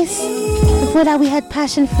Promise. Before that we had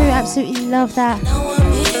Passion Fruit. Absolutely love that.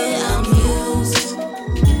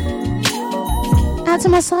 Out to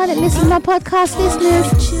my silent listeners, my podcast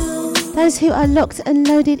listeners, those who are locked and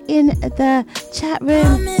loaded in the chat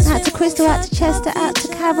room. Out to Crystal, out to Chester, out to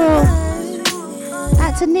Carol,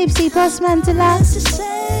 out to Nipsey, Bossman Deluxe.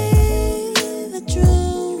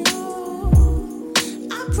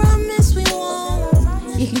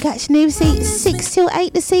 You can catch Nipsey 6 till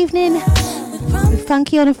 8 this evening with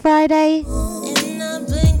Funky on a Friday.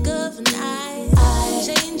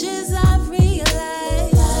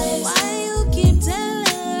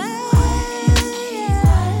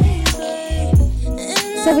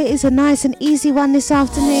 So it is a nice and easy one this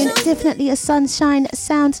afternoon. Definitely a sunshine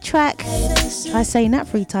soundtrack. Try saying that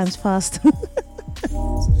 3 times fast.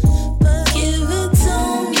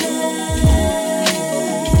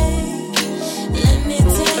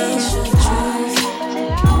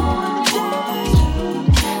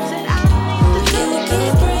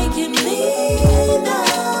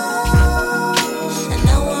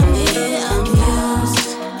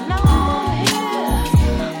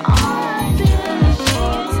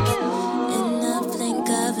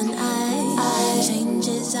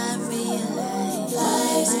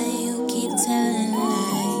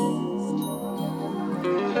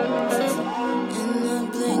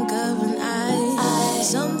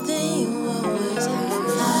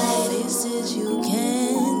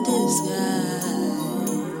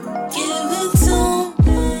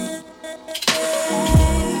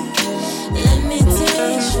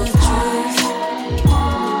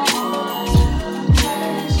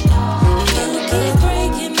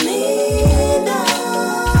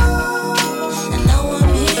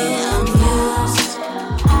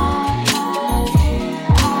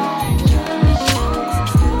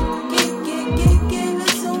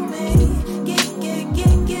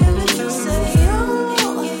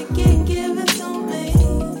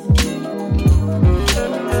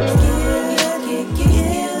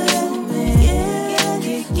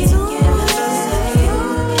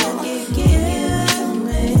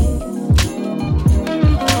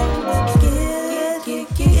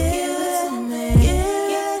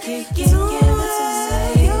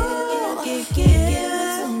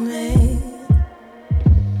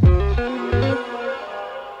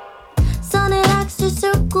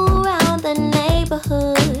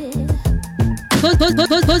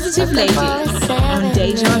 Positive Lady on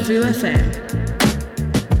Deja Vu FM.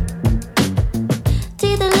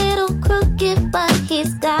 Teeth a little crooked, but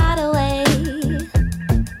he's got a way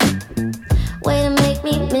to make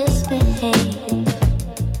me misbehave.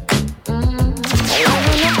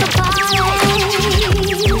 Liven up the party,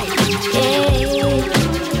 yeah.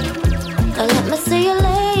 Let me see you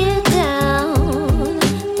lay it down.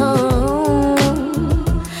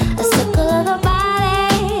 A circle of the body,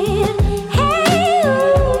 hey.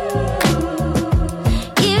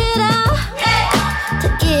 Give it up to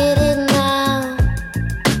get it now.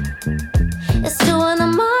 It's 2 in the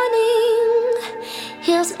morning.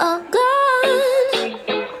 Here's all gone.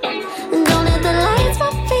 Don't let the lights, my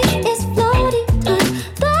face is floating to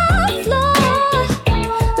the floor.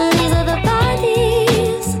 These are the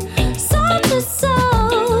bodies, soul to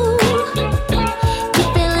soul. Keep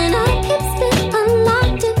filling up, keep spinning,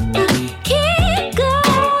 unlocked it. I can't go,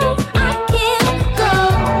 I can't go.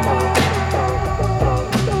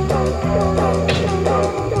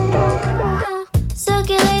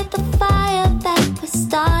 Circulate the fire that we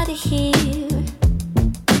started here.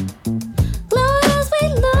 Glow as we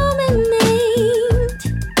illuminate.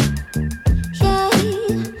 Yeah,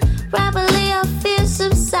 rapidly our fears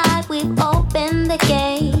subside. We've opened the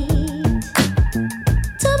gate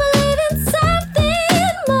to believe in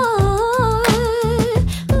something more.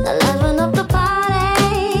 The liven up the party.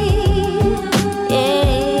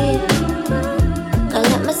 Yeah,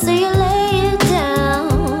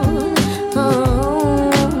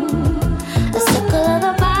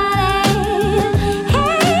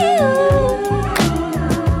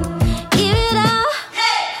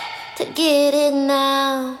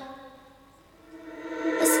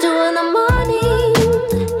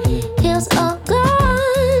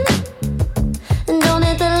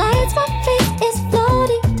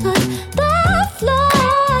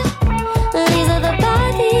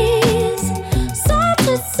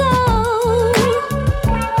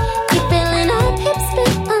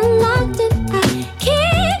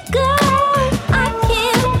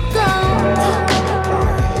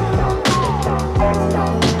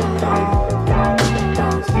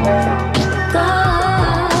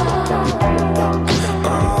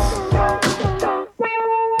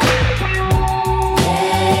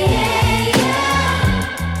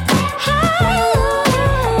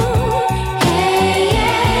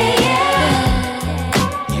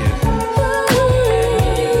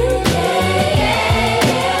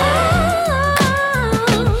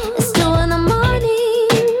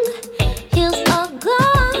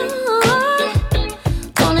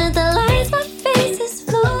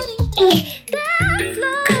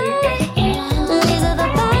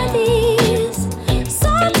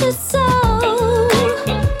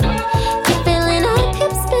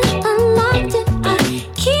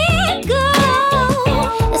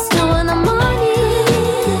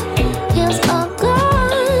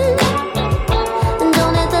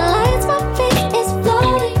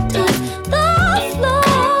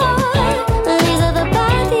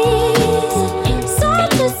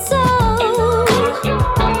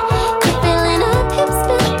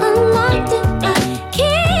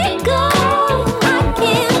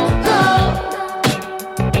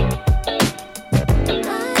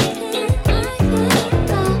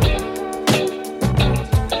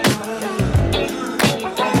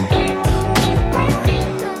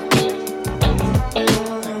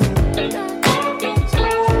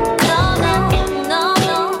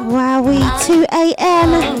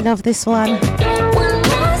 love this one.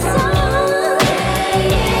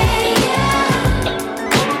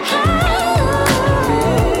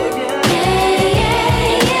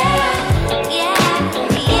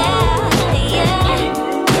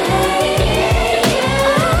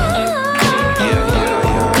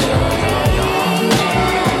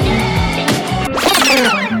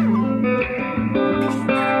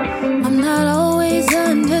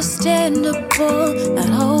 Not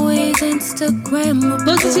always Instagrammable.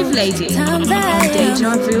 Positive Lady on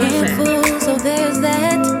Deja Vu FM. So there's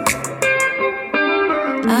that.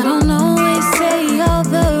 I don't always say all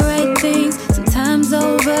the right things. Sometimes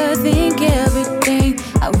overthink everything.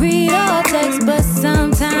 I read all text, but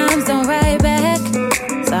sometimes don't write back.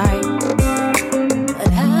 Sorry. But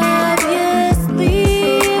obviously,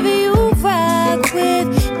 if you rock with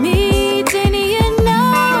me, then you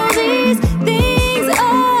know these things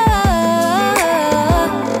are.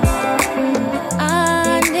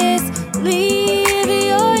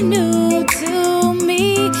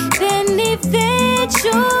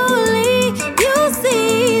 Surely you'll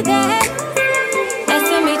see that. Nice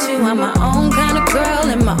to meet you. I'm my own kind of girl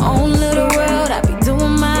in my own little world. I be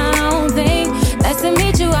doing my own thing. Nice to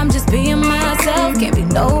meet you. I'm just being myself. Can't be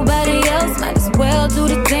nobody else. Might as well do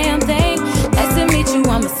the damn thing. Nice to meet you.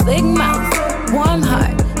 I'm a slick mouth, warm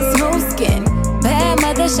heart, smooth skin, bad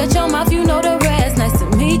mother. Shut your mouth. You know the rest. Nice to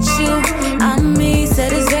meet you. I'm me.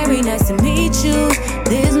 Said it's very nice to meet you.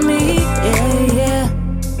 This me. Yeah, yeah.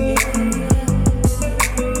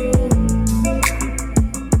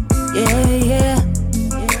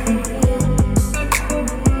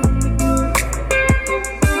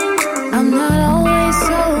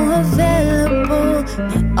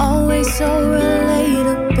 So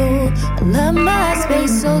relatable. I love my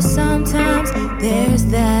space, so sometimes there's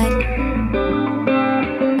that.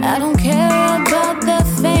 I don't care about the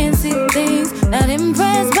fancy things. Not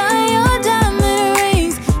impressed by your diamond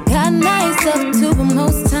rings. Got nice stuff too, but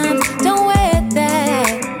most times don't wear that.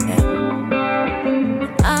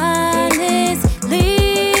 Honestly,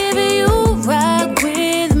 if you rock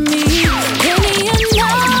with me, then you know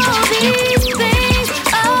these things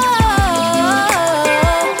are.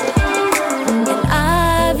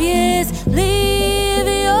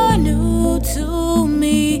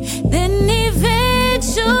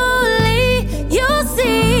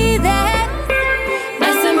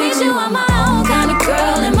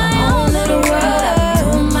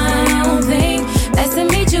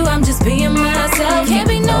 Being myself, can't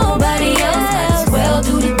be nobody else. Might as well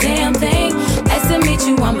do the damn thing. Nice to meet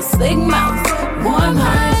you. I'm a slick mouth, warm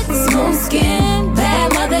heart, smooth skin,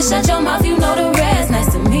 bad mother. Shut your mouth, you know the rest. Nice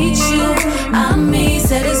to meet you. I'm me.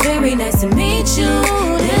 Said it's very nice to meet you.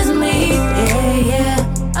 This me, yeah, yeah.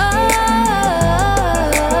 Oh,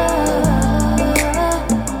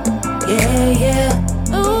 yeah,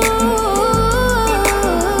 yeah. Ooh.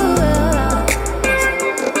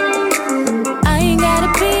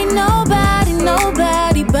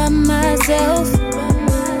 Nobody but myself.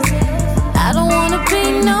 I don't wanna be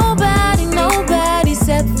nobody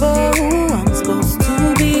except for who I'm supposed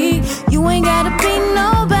to be. You ain't gotta be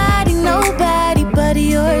nobody but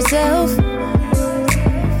yourself.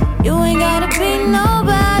 You ain't gotta be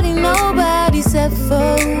nobody except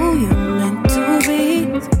for who you're meant to be.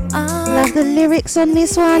 Love the lyrics on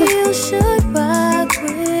this one. You should rock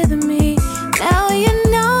with me. Now you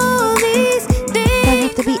know these things. Don't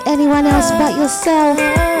have to be anyone else but yourself.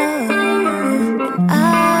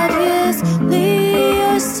 Obviously,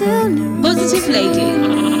 you're still new. Positive Lady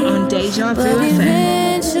on Deja Vu But FM.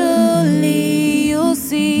 eventually, you'll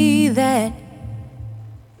see that.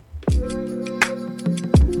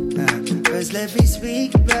 First, let me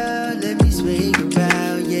speak about,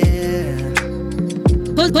 yeah.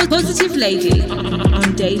 Positive Lady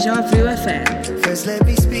on Deja Vu FM. First, let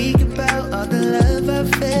me speak about all the love I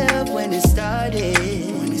felt when it started. Baby.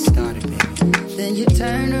 Then you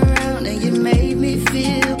turned around and you made me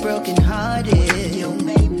feel brokenhearted. You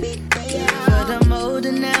made me feel. But I'm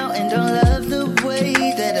older now and don't love the way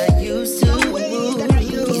that I used to.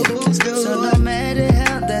 So no matter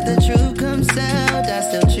how that the truth comes out, I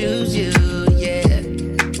still choose you. Yeah.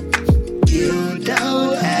 You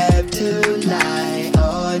don't have to lie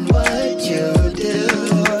on what you do.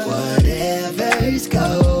 Whatever's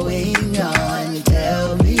going on,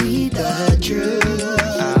 tell me the truth.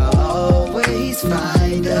 I'll always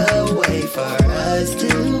find a way for us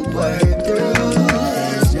to work through.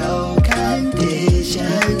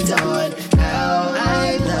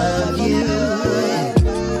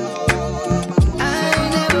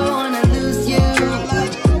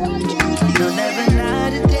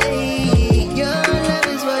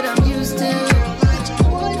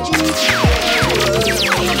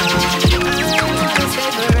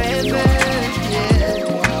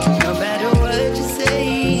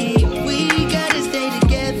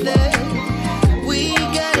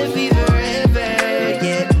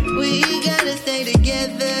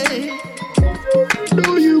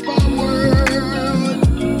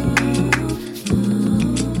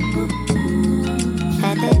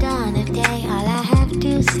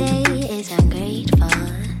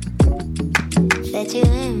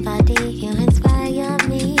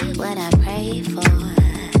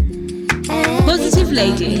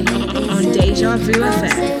 Positive Lady on Deja Vu FM.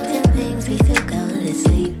 Certain things we still go to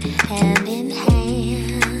sleep hand in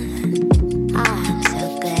hand. I'm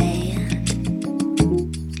so glad.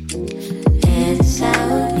 It's so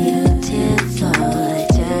beautiful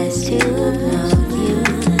just to know you.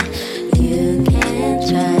 You can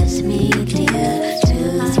trust me, dear, to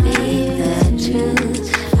speak the truth.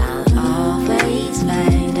 I'll always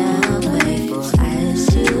find a way for us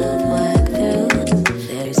to work through.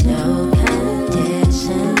 There's no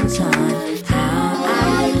conditions on how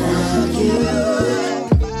I love you.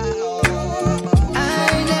 I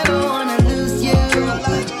never wanna lose you.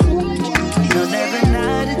 No, never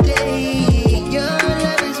not a day. Your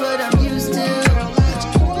love is what I'm used to.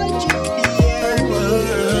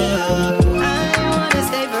 I wanna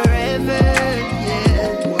stay forever, yeah.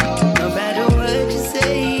 No matter what you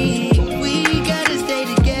say, we gotta stay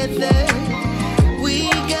together. We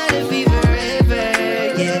gotta be forever,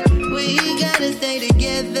 yeah. We gotta stay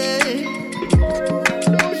together.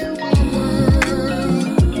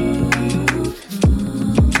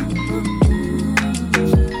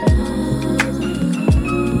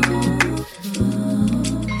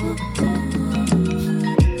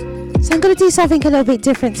 So I'm going to do something a little bit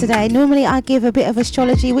different today. Normally I give a bit of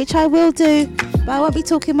astrology, which I will do, but I won't be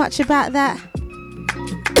talking much about that.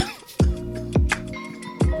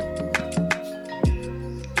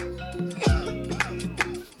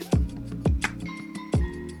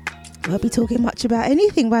 I won't be talking much about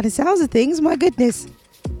anything by the sounds of things. My goodness.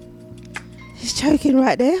 Just choking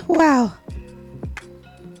right there. Wow.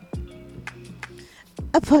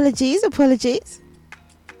 Apologies.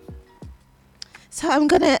 So I'm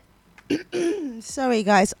going to... Sorry,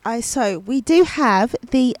 guys. So we do have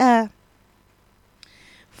the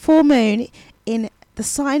full moon in the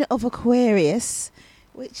sign of Aquarius,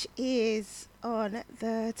 which is on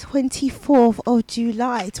the 24th of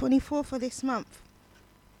July, 24th of this month.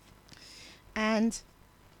 And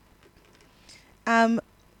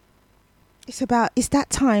it's that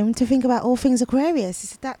time to think about all things Aquarius.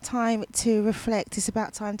 It's that time to reflect. It's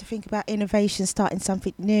about time to think about innovation, starting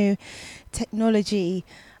something new, technology,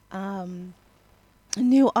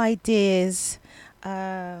 new ideas,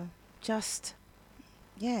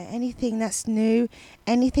 anything that's new,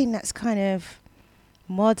 anything that's kind of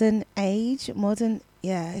modern. It's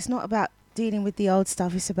not about dealing with the old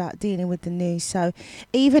stuff, it's about dealing with the new. So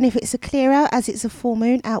even if it's a clear out, as it's a full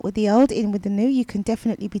moon, out with the old, in with the new, you can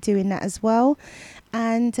definitely be doing that as well.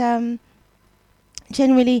 And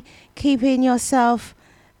generally keeping yourself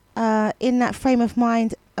in that frame of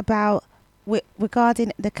mind about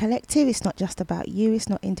regarding the collective. It's not just about you, it's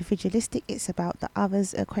not individualistic, it's about the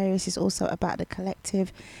others. Aquarius is also about the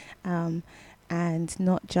collective, and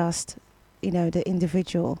not just the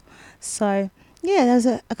individual. So yeah, there's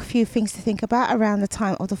a few things to think about around the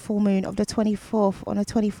time of the full moon of the 24th, on the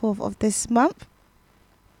 24th of this month.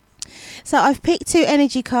 So I've picked two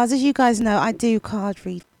energy cards. As you guys know, I do card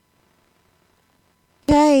read.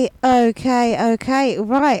 Okay.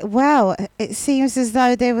 Right, well, it seems as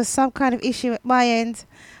though there was some kind of issue at my end.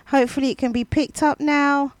 Hopefully it can be picked up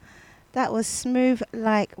now. That was smooth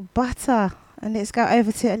like butter. And let's go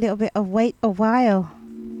over to a little bit of Wait a While.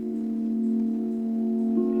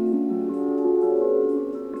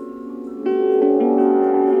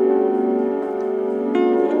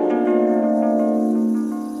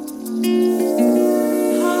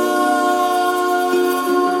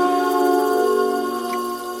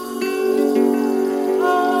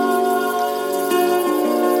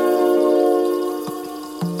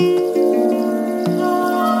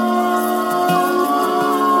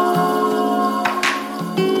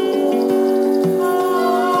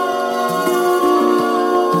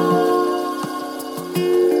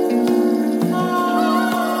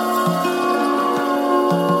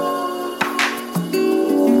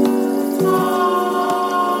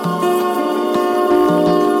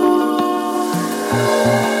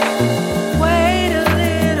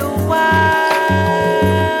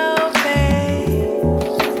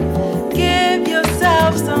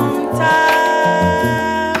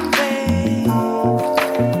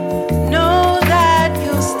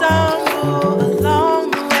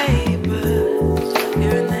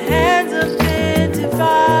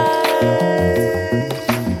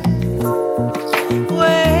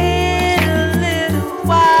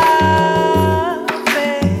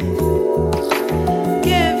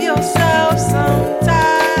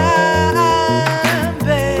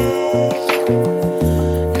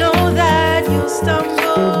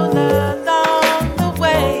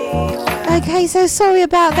 So sorry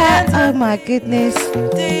about that. Oh my goodness.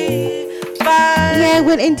 Yeah,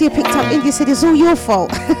 when India picked up, India said it's all your fault.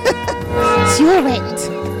 It's your end.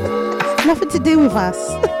 Nothing to do with us.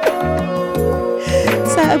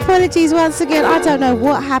 So apologies once again. I don't know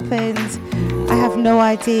what happened. I have no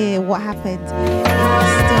idea what happened.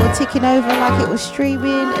 It's still ticking over like it was streaming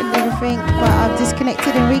and everything, but I've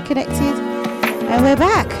disconnected and reconnected and we're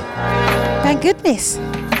back. Thank goodness.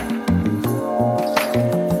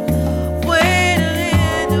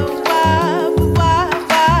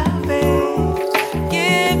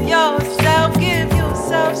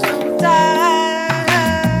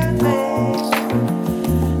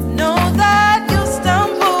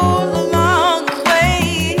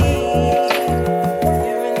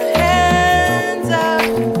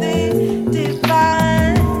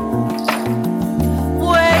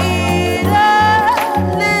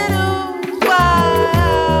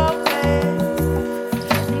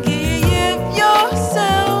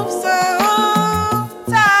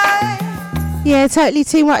 Yeah, totally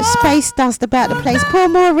too much space dust about the place. Poor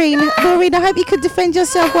Maureen. Maureen, I hope you could defend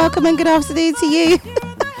yourself. Welcome and good afternoon to you.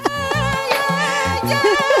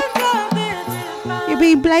 You're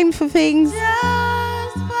being blamed for things.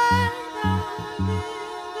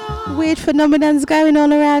 Weird phenomenons going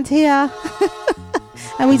on around here.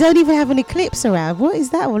 And we don't even have any clips around. What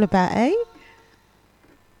is that all about, eh?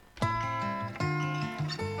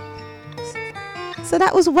 So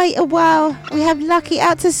that was Wait a While. We have Lucky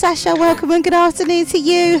out to Sasha. Welcome and good afternoon to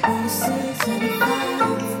you.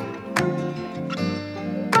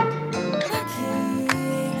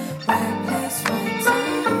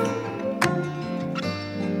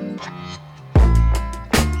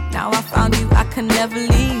 Now I found you, I can never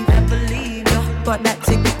leave. Got that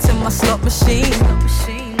ticket to my slot machine.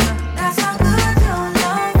 That's how good your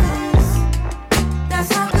love is.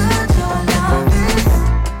 That's how good your love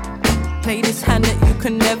is. Play this hand that you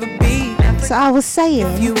can never be. So I was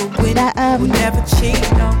saying you win, that never cheat.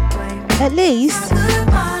 At least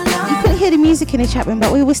you couldn't hear the music in the chat room,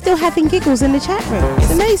 but we were still having giggles in the chat room.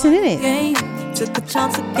 It's amazing, isn't it? Took a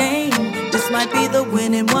chance again. This might be the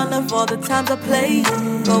winning one of all the times I played.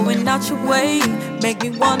 Going out your way, make me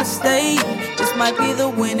wanna stay. This might be the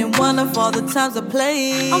winning one of all the times I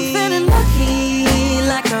played. I'm feeling lucky,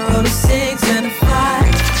 like I wrote a 6 and a 5.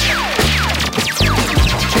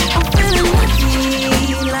 I'm feeling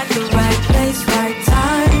lucky, like the right place, right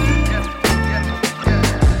time.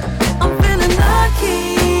 I'm feeling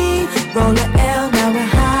lucky, roll a L, now we're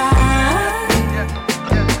high.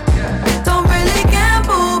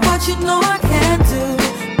 You know I can do,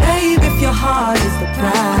 babe, if your heart is the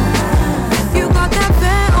prize. You got that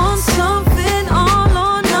bet on something, all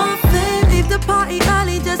or nothing. Leave the party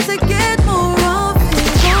early just to get more of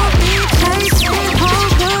it. Got me chasing,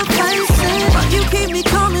 poker facing, but you keep me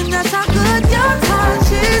coming, that's how good your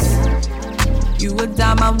touch is. You a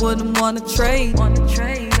dime I wouldn't wanna trade.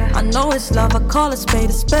 I know it's love, I call a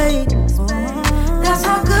spade a spade. That's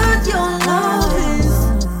how good your love is.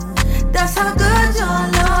 That's how good your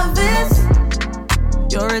love is.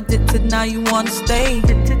 You're addicted, now you wanna stay.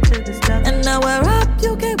 And now we're up,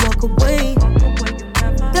 you can't walk away.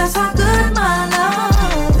 That's how good my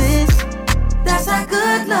love is. That's how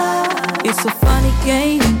good love. It's a funny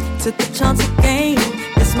game, took a chance again.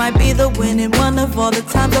 This might be the winning one of all the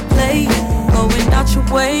times I played. Going out your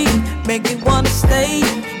way, make me wanna stay.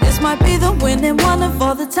 This might be the winning one of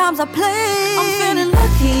all the times I played. I'm feeling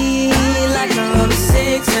lucky, like I wrote a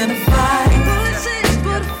 6 and a 5.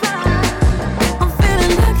 I'm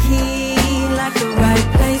feeling lucky, like the right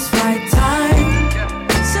place, right time.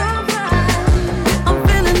 So right. I'm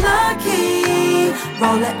feeling lucky,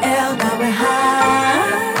 roll a L, now we're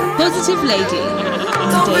high. Positive Lady.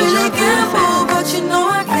 Don't really gamble, but you know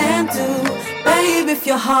I can do. Babe, if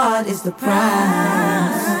your heart is the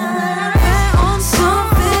prize.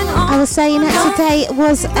 I was saying that today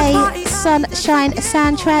was a sunshine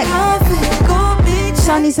soundtrack.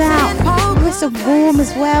 Sun is out. It's so warm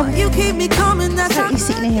as well. Totally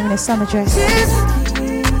sitting in here in a summer dress.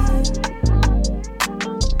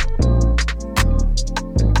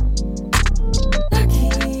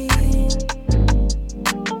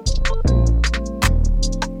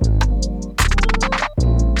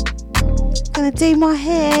 Gonna do my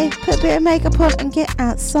hair, put a bit of makeup on and get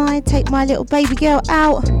outside. Take my little baby girl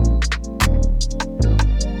out.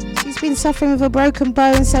 She's been suffering with a broken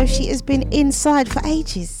bone, so she has been inside for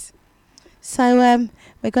ages. So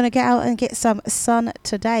we're going to get out and get some sun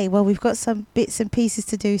today. Well, we've got some bits and pieces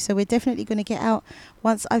to do, so we're definitely going to get out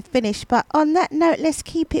once I've finished. But on that note, let's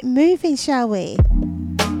keep it moving, shall we?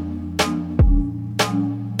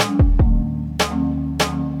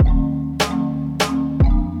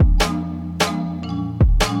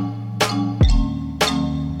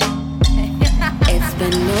 It's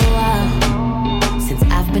been a while since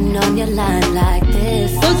I've been on your line like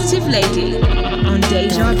this. Positive Lady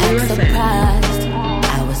act surprised.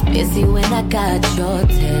 I was busy when I got your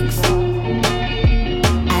text.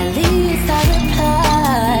 At least I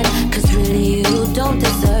replied, 'cause really you don't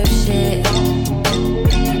deserve shit.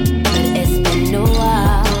 But it's been a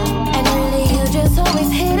while, and really you just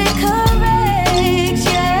always hit it correct,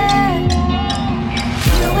 yeah.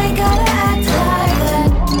 You ain't gotta act like that.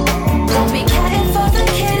 Don't be catting for the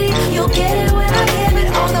kitty. You'll get it when I give it.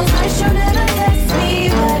 All those nights you never text me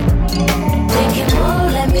back. Thinking, oh,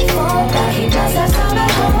 let me fall back. He does have some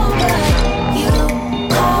at home, but you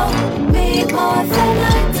call me more than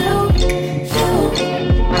I do you.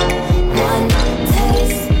 One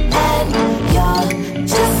taste and you're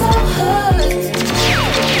just so hooked.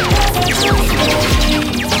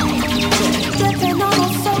 Dipping on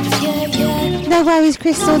those soaps, yeah, yeah. No worries,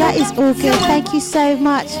 Crystal, that is all good. Thank you so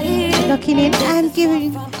much for locking in and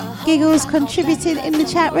giving giggles, contributing in the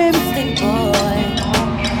chat room.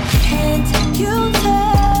 Can't you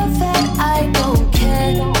tell that I don't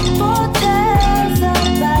care for tales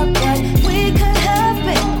about what we could have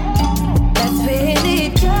been? That's really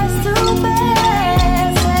just too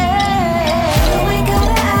bad. You ain't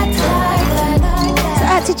gotta act like that. So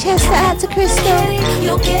out to Chester, out to Crystal,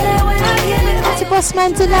 You'll get it when I give it. out to Boss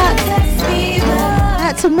Mandela, Text me back.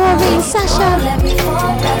 out to Maureen, Sasha. Let me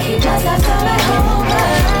fall back. He does have some at home,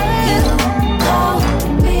 but you call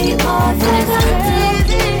me more than I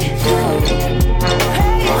do.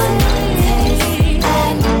 One taste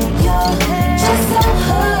and you're just so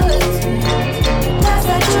hooked. That's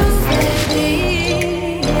the truth, baby.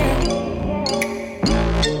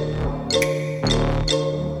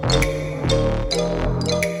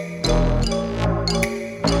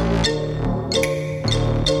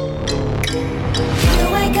 You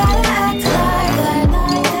ain't gotta act like that.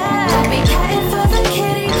 Don't be catting for the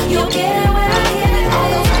kitty. You'll get it when I give it. All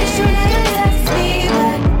those nights you never text me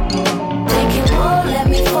back. Thinking, won't let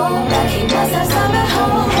me fall back. He must have some at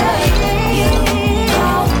home. Hey, you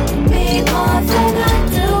call me more than I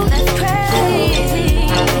do. That's crazy.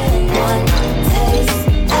 One taste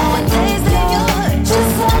and you're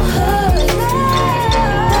just so hooked.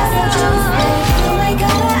 That's the truth, baby. You ain't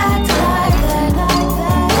gotta act like that.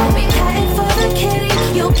 Don't be catting for the kitty.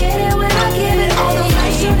 You'll get it when I give it. All those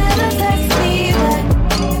nights you never text me back.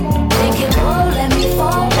 Thinking, won't let me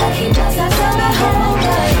fall back. He does have some at home,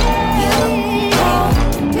 but you call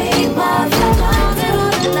me more than I do.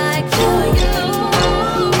 Like you.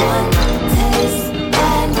 One taste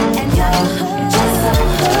and you're just so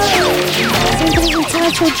hooked. Somebody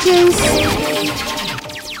entitled Juice.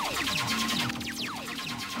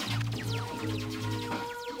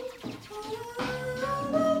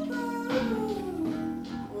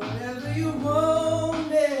 Whatever you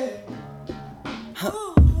want it.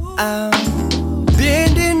 I'm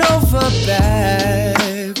bending over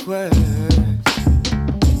backwards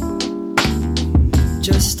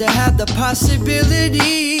just to have the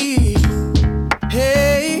possibility.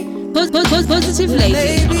 Hey, Positive Lady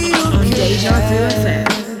maybe you on can Deja Vu FM.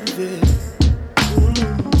 have it.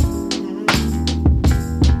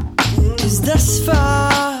 'Cause thus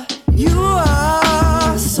far you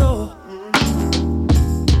are so.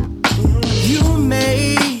 You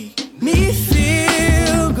make me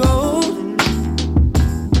feel gold.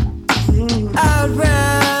 I'd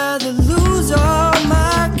rather lose all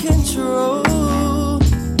my control.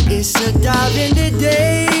 It's a dive into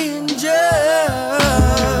danger.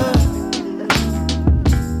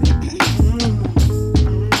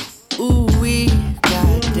 Ooh, we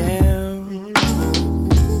got down.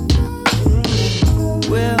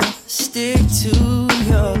 Well, stick to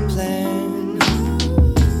your plan.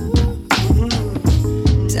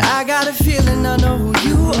 'Cause I got a feeling I know who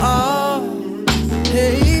you are.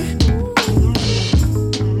 Hey,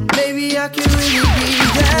 maybe I can really be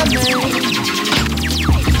that man.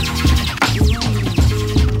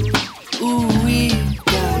 Ooh, we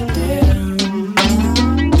got down.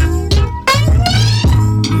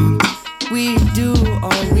 We do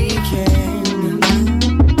all we can.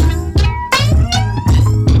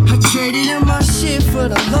 I traded in my shit for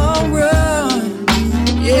the long run.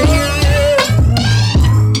 Yeah, yeah.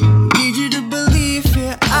 Need you to believe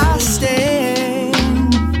here I stand.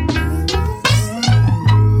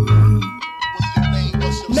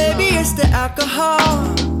 Maybe it's the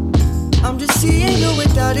alcohol. I'm just seeing you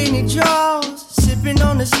without any draws, sipping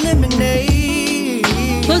on this lemonade.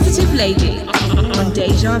 Positive Lady on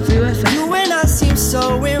Deja Vu FM. You and I seem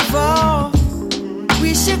so involved.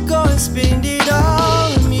 We should go and spend it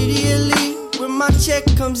all immediately when my check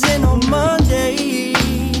comes in on Monday.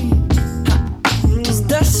 'Cause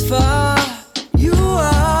thus far you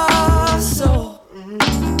are so.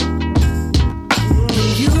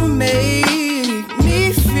 You make me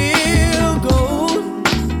feel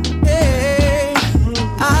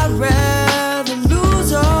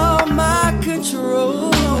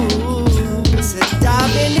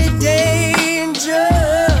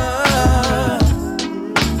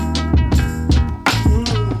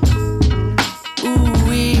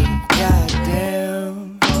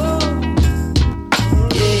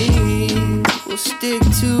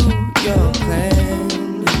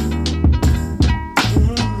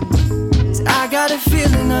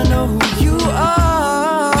I know who you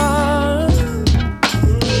are.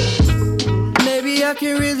 Maybe I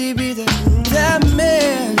can really be that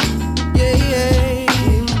man. Yeah, yeah.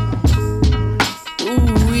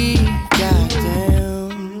 Ooh, we got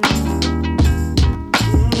down.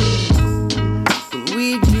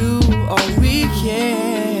 We do all we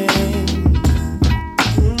can.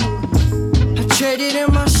 I traded in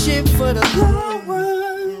my shit for the long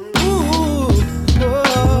run. Ooh,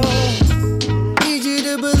 oh. Need you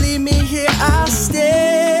to believe me, here I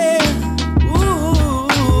stand. Ooh,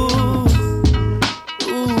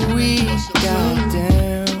 ooh, we got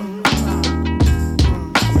down.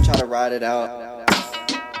 I'ma try to ride it out.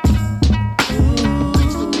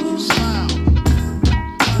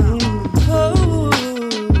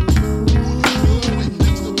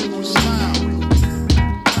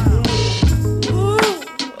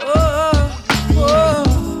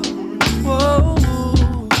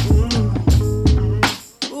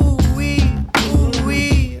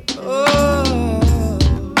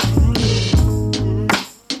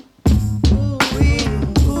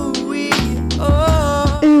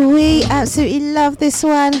 Absolutely love this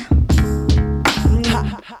one.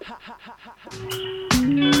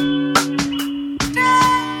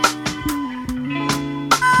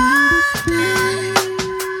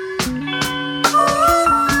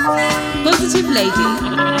 Positive Lady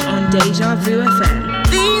on Deja Vu FM.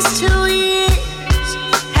 These 2 years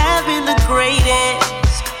have been the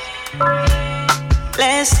greatest.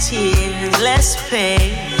 Less tears, less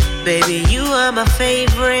pain. Baby, you are my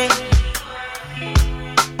favorite.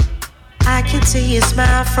 I can see your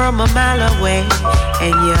smile from a mile away,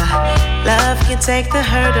 and your love can take the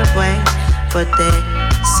hurt away. But there's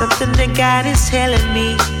something that God is telling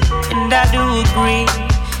me, and I do agree.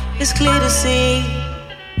 It's clear to see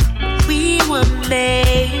we were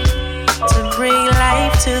made to bring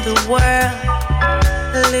life to the world.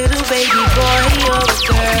 A little baby boy or a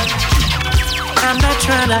girl. I'm not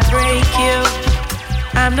trying to break you,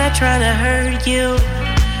 I'm not trying to hurt you.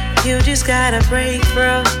 You just gotta break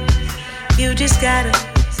through. You just gotta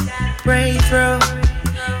break through,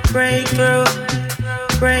 break through,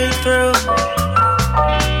 break through.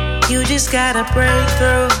 You just gotta break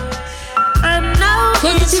through. I know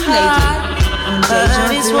it's hard, but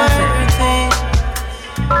it's worth it.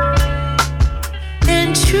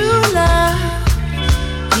 And true love,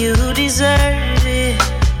 you deserve it.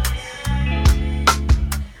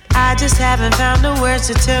 I just haven't found the words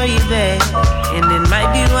to tell you, babe. And it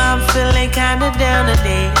might be why I'm feeling kinda down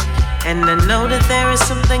today. And I know that there is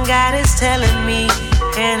something God is telling me,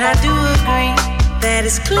 and I do agree that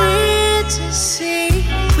it's clear to see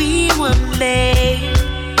we were made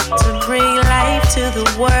to bring life to the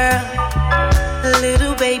world. A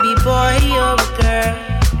little baby boy or a girl.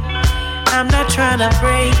 I'm not trying to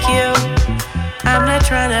break you, I'm not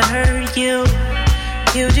trying to hurt you.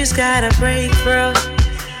 You just gotta break through.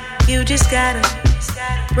 You just gotta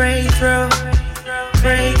break through,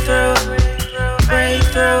 break through, break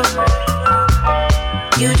through.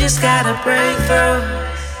 You just gotta break through.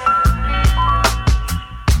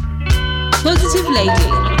 Positive Lady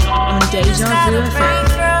on Deja Vu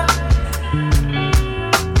FM.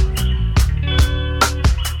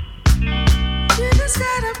 You just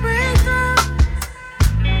gotta break through.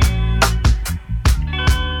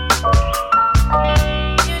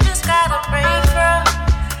 You just gotta break through.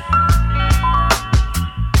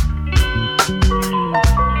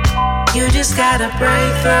 You just gotta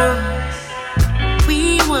break through.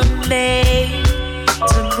 We were made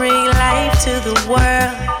to bring life to the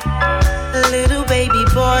world. A little baby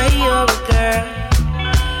boy or a girl.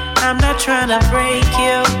 I'm not trying to break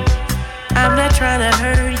you, I'm not trying to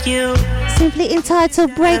hurt you. Simply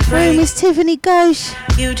entitled Breakthrough, Miss Tiffany Ghosh.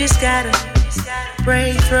 You just gotta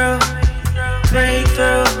break through, break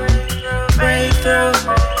through, break through.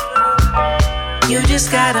 You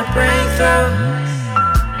just gotta break through.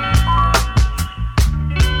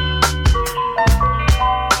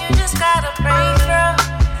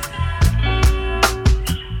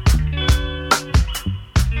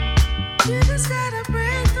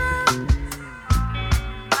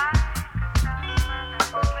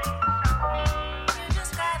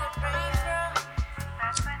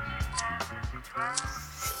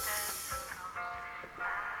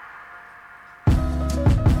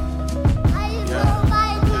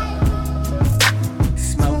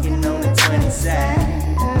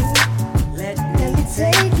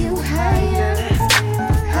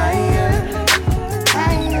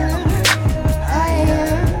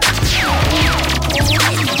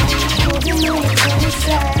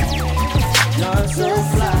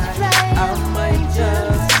 I might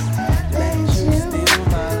just let you steal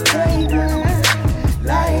my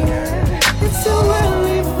life.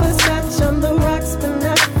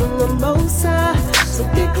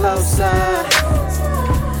 closer.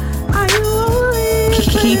 Are you only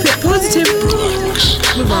Keep it positive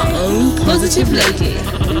with our own positive lady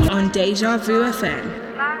on Deja Vu FM.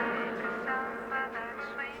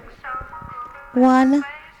 One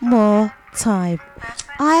more time.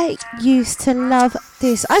 I used to love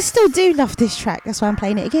this. I still do love this track. That's why I'm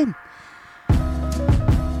playing it again.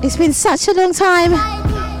 It's been such a long time.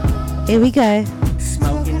 Here we go.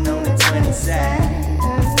 smoking on the 20 side?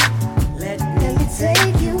 Let me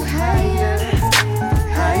take you higher,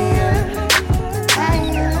 higher,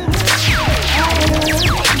 higher, higher.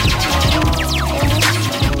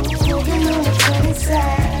 Smoking on the 20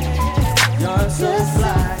 side. You're so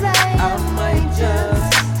fly, I might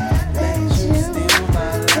just let you steal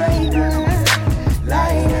my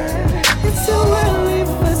lighter. It's so early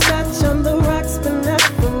for such on the rocks, but not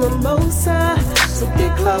from mimosa. So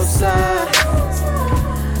get closer.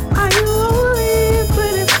 Are you only?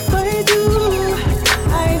 But if I do,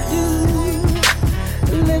 I do.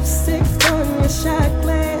 Lipstick on your shot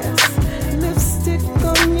glass, lipstick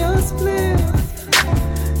on your spliff,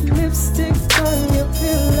 lipstick on your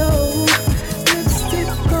pillow,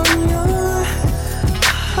 lipstick on your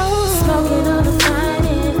home. Smoking on the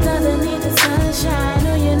finest, doesn't need the sunshine.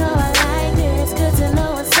 Oh, you know I like it. It's good to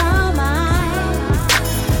know it's all mine.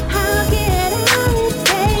 How can I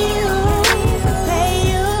repay you, pay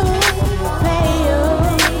you, pay you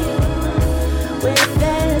with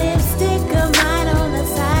that lipstick of mine on the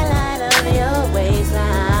sideline of your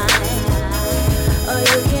waistline? Or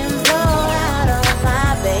you can blow out on my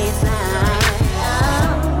baseline.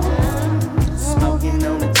 Smoking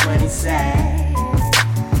on the 20 side.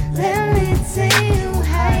 Let me take you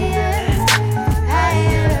higher,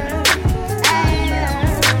 higher, higher.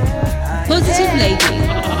 Positive lady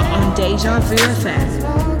on Deja Vu FM.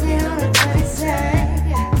 Smoking on the 20 side.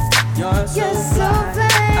 You're so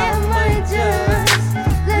bad, I might just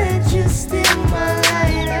let you steal my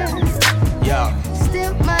lighter. Yo.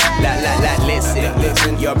 Steal my lighter.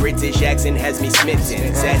 Listen, your British accent has me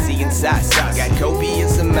smitten. Sassy and sassy, got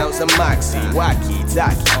copious amounts of moxie,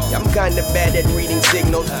 walkie-talkie. I'm kinda bad at reading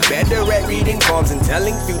signals, better at reading palms and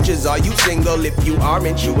telling futures. Are you single? If you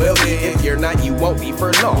aren't, you will be. If you're not, you won't be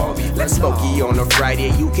for long. Let's smokey on a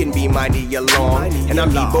Friday, you can be mighty along. And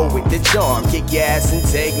I'm Debo with the charm, kick your ass and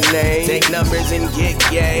take names, take numbers and get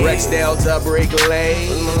game. Rexdale to Brick Lane,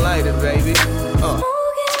 where's my lighter, baby?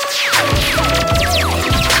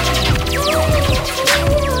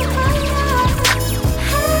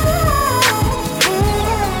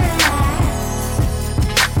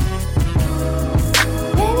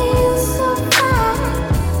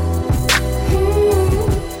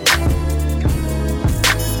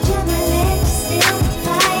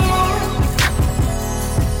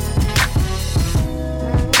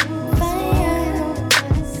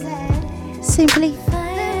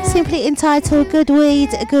 Simply entitled Good Weed,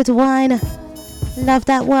 Good Wine. Love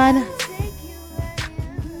that one.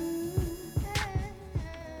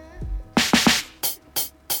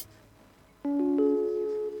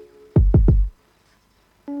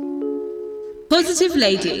 Positive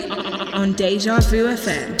lady on Deja Vu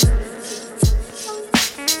FM.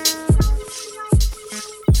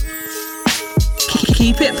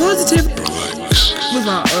 Keep it positive with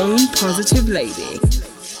our own positive lady.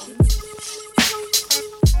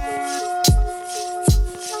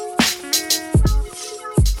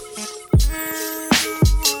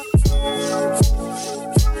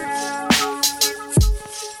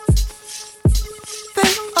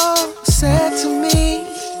 They all said to me,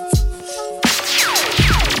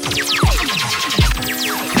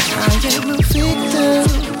 I am a victim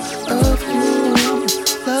of you,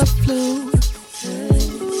 the flu.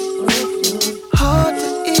 Hard to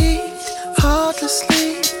eat, hard to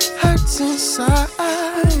sleep, hurts inside.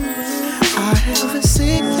 I have a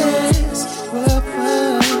sickness, what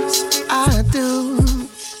must I do?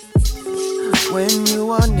 When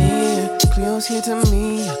you are near, close here to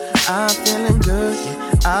me, I'm feeling good,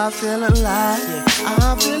 yeah, I feel alive, yeah,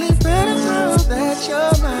 I'm feeling better now that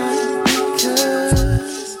you're mine.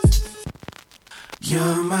 Cause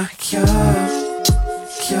you're my cure.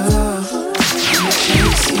 I'm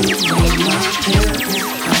chasing you, my pill.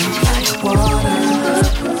 I'm like water,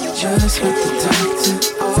 just what the doctor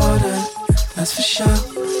ordered. That's for sure.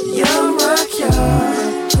 You're my cure,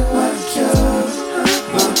 my cure.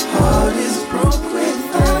 My heart is broke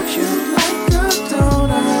without you, like a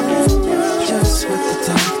donut. Just what the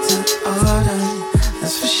doctor ordered.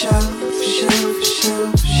 That's for sure, for sure, for sure,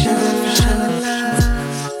 for sure, for sure.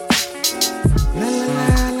 La la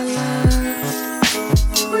la la la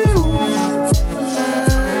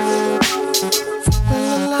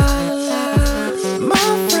la la la. My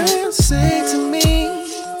friends say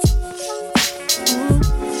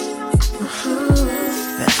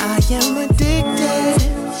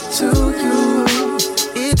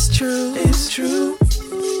true, it's true.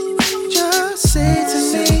 Just say to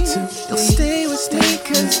me, you'll stay with me,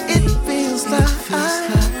 cause it feels like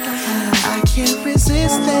I can't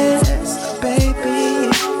resist this,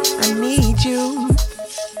 baby. I need you.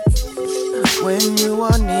 When you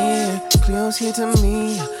are near, close here to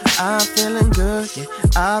me, I'm feeling good, yeah,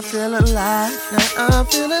 I feel alive. Now I'm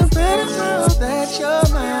feeling better now that you're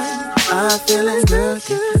mine. I'm feeling good,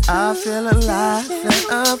 yeah, I feel alive.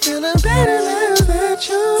 Now I'm feeling better now that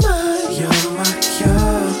you're mine. You're my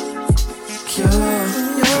cure.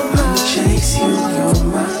 I'ma chase you, you're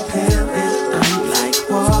my pill, and I'm like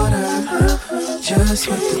water. Just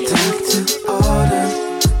what the doctor ordered,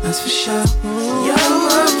 that's for sure. You're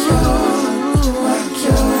my cure.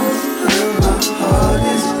 My heart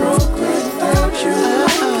is broke without you.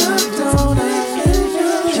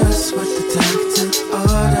 Just what the doctor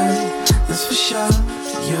ordered, that's for sure.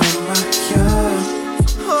 You're my cure.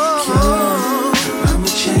 I'ma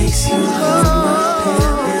chase you, you're my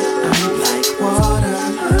pill, and I'm like water.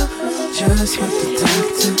 Just what the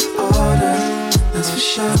doctor ordered, that's for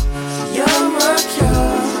sure. You're my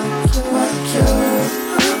cure.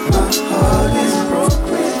 My heart is broke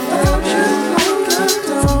without you.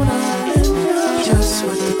 Just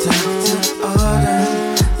what the doctor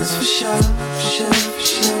ordered, that's for sure.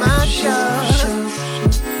 My cure.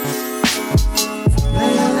 La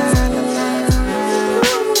la la la la.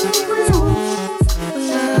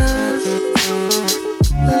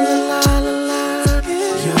 La la la la.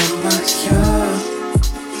 You're my cure.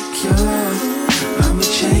 I'ma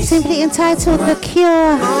chase. Simply entitled The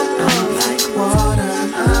Cure. I'm like water.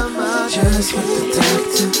 Just what the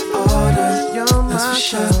doctor ordered. You're my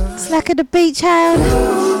cure. Slack at the beach, child.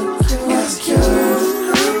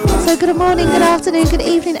 So good morning, good afternoon, good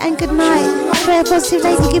evening and good night. Very positive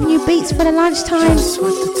lady giving you beats for the lunchtime.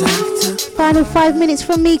 Final 5 minutes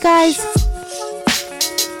from me, guys.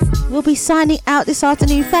 We'll be signing out this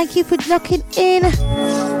afternoon. Thank you for locking in.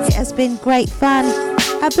 It has been great fun.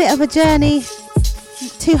 A bit of a journey.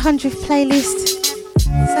 200th playlist.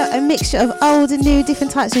 So a mixture of old and new,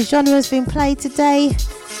 different types of genres being played today.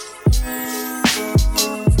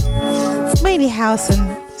 Mainly house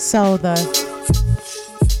and soul though.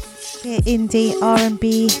 Bit indie,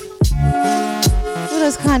 R&B, all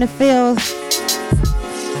those kind of feels.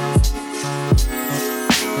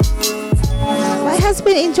 But it has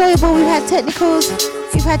been enjoyable. We've had technicals,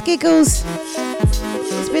 we've had giggles.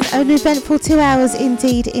 It's been an eventful 2 hours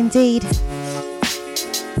indeed.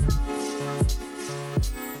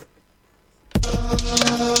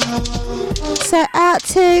 So out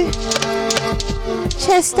to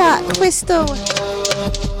Chester, Crystal,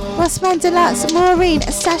 Bossman Deluxe, Maureen,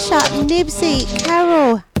 Sasha, Nibsy,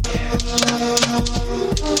 Carol.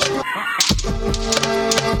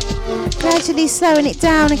 Gradually slowing it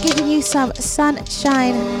down and giving you some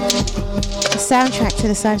sunshine. The soundtrack to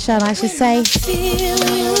the sunshine, I should say.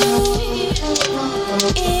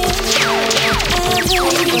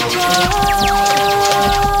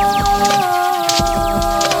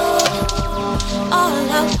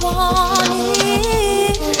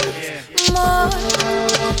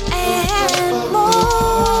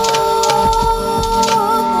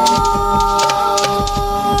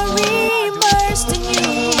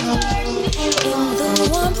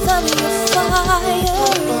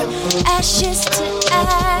 Ashes to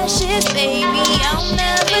ashes, baby, I'll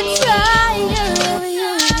never tire of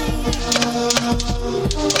you.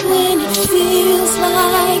 When it feels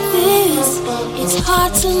like this, it's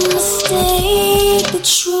hard to mistake the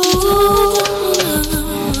truth.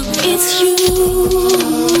 It's you.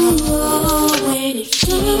 When it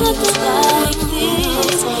feels like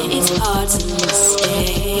this, it's hard to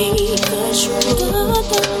mistake the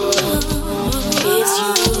truth. It's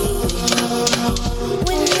you.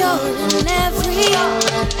 In every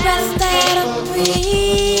breath that I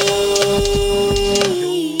breathe,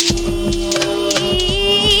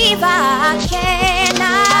 I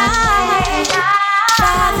cannot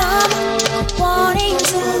fathom wanting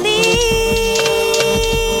to leave.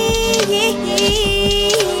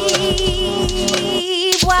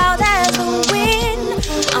 Wild as the wind,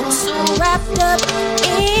 I'm so wrapped up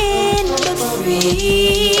in the free.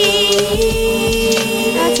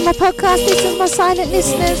 To my podcast listeners, my silent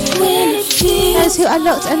listeners, those who are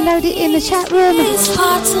locked and loaded in the chat room. It's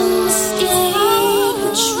hard to escape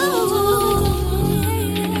the truth.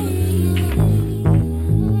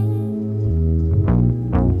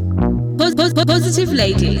 Positive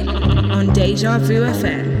Lady on Deja Vu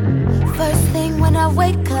FM. First thing when I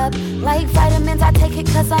wake up, like vitamins, I take it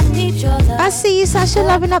cause I need your love. I see you, Sasha,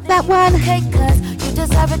 loving up that one. Okay, cause you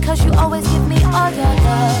deserve it cause you always give me all your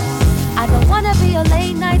love. I don't wanna be a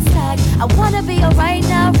late night snack. I wanna be a right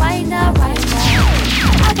now, right now, right now.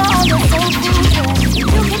 I got all the soul food, yeah. You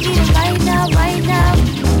can eat it right now, right now.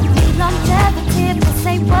 Need longevity, if this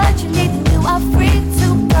ain't what you need, then you are free to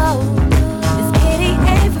go. This kitty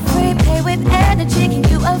ain't for free, pay with energy. Can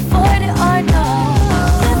you afford it or no?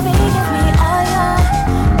 Give me all your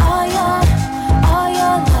love.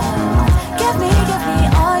 Give me all your love. Give me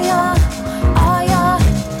all your love.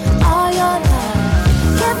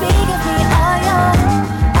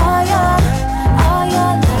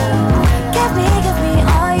 Give me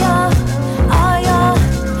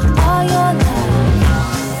all your love.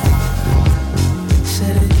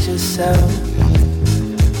 Said it yourself.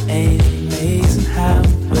 Ain't it amazing how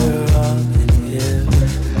we're all in here?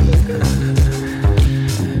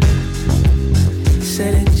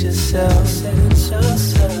 Said it yourself.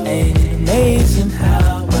 Ain't it amazing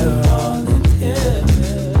how we're all in here?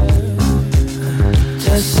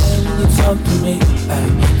 Just say when you talk to me, ay,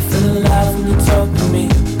 feel alive when you talk to me,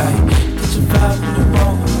 ay, get your vibe when you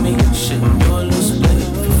walk with me. Shit, you a little split if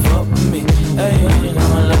you fuck with me. Hey, you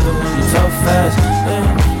know I love it when you talk fast. Hey,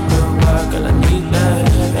 you're wild, girl, I need that.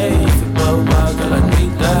 Hey, if you blow wild, girl, I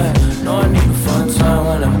need that. No, I need a fun time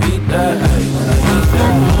when I beat that. Hey, when I eat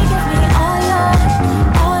that. Give me all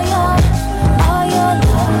your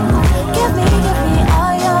love. Give me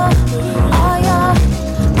all your love.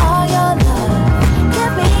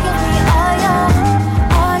 Give me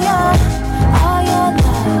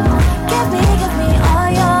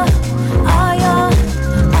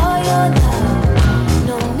all your love.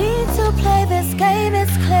 No need to play this game,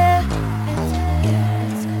 it's clear.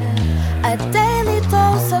 A daily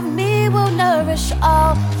dose of me will nourish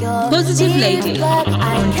all your Positive needs, Lady but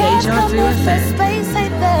I on can't Deja Vu commit the FM. space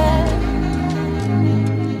ain't there.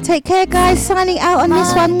 Take care, guys. Signing out on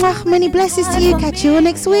this one. Mwah, many blessings to you. Catch you all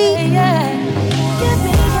next week. Give me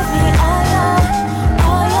all your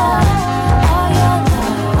love.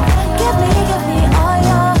 Give me all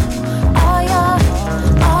your love.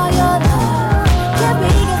 Give me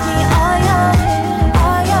all your love.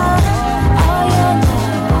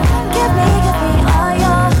 Give me all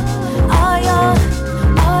your love.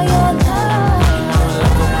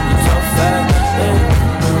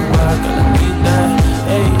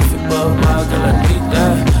 Hey, if you blow wild, girl, I need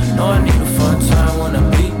that. No, I need a fun time when I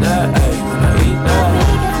beat that. Hey, when I eat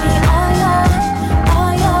that.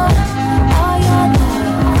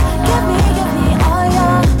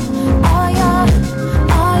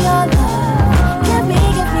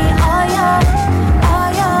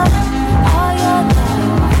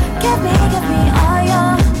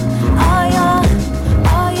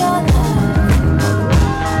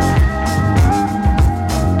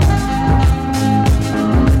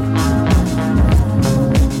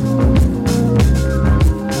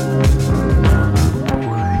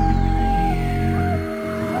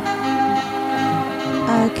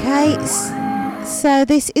 Okay, so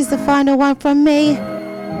this is the final one from me.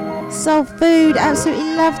 Soul Food,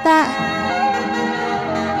 absolutely love that.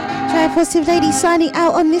 Drea Positive Lady signing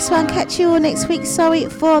out on this one. Catch you all next week. Sorry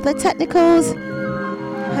for the technicals.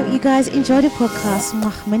 Hope you guys enjoy the podcast.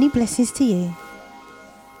 Mwah, many blessings to you.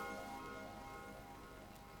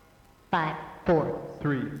 5, 4,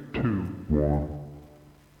 3, 2, 1.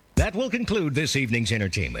 That will conclude this evening's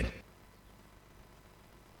entertainment.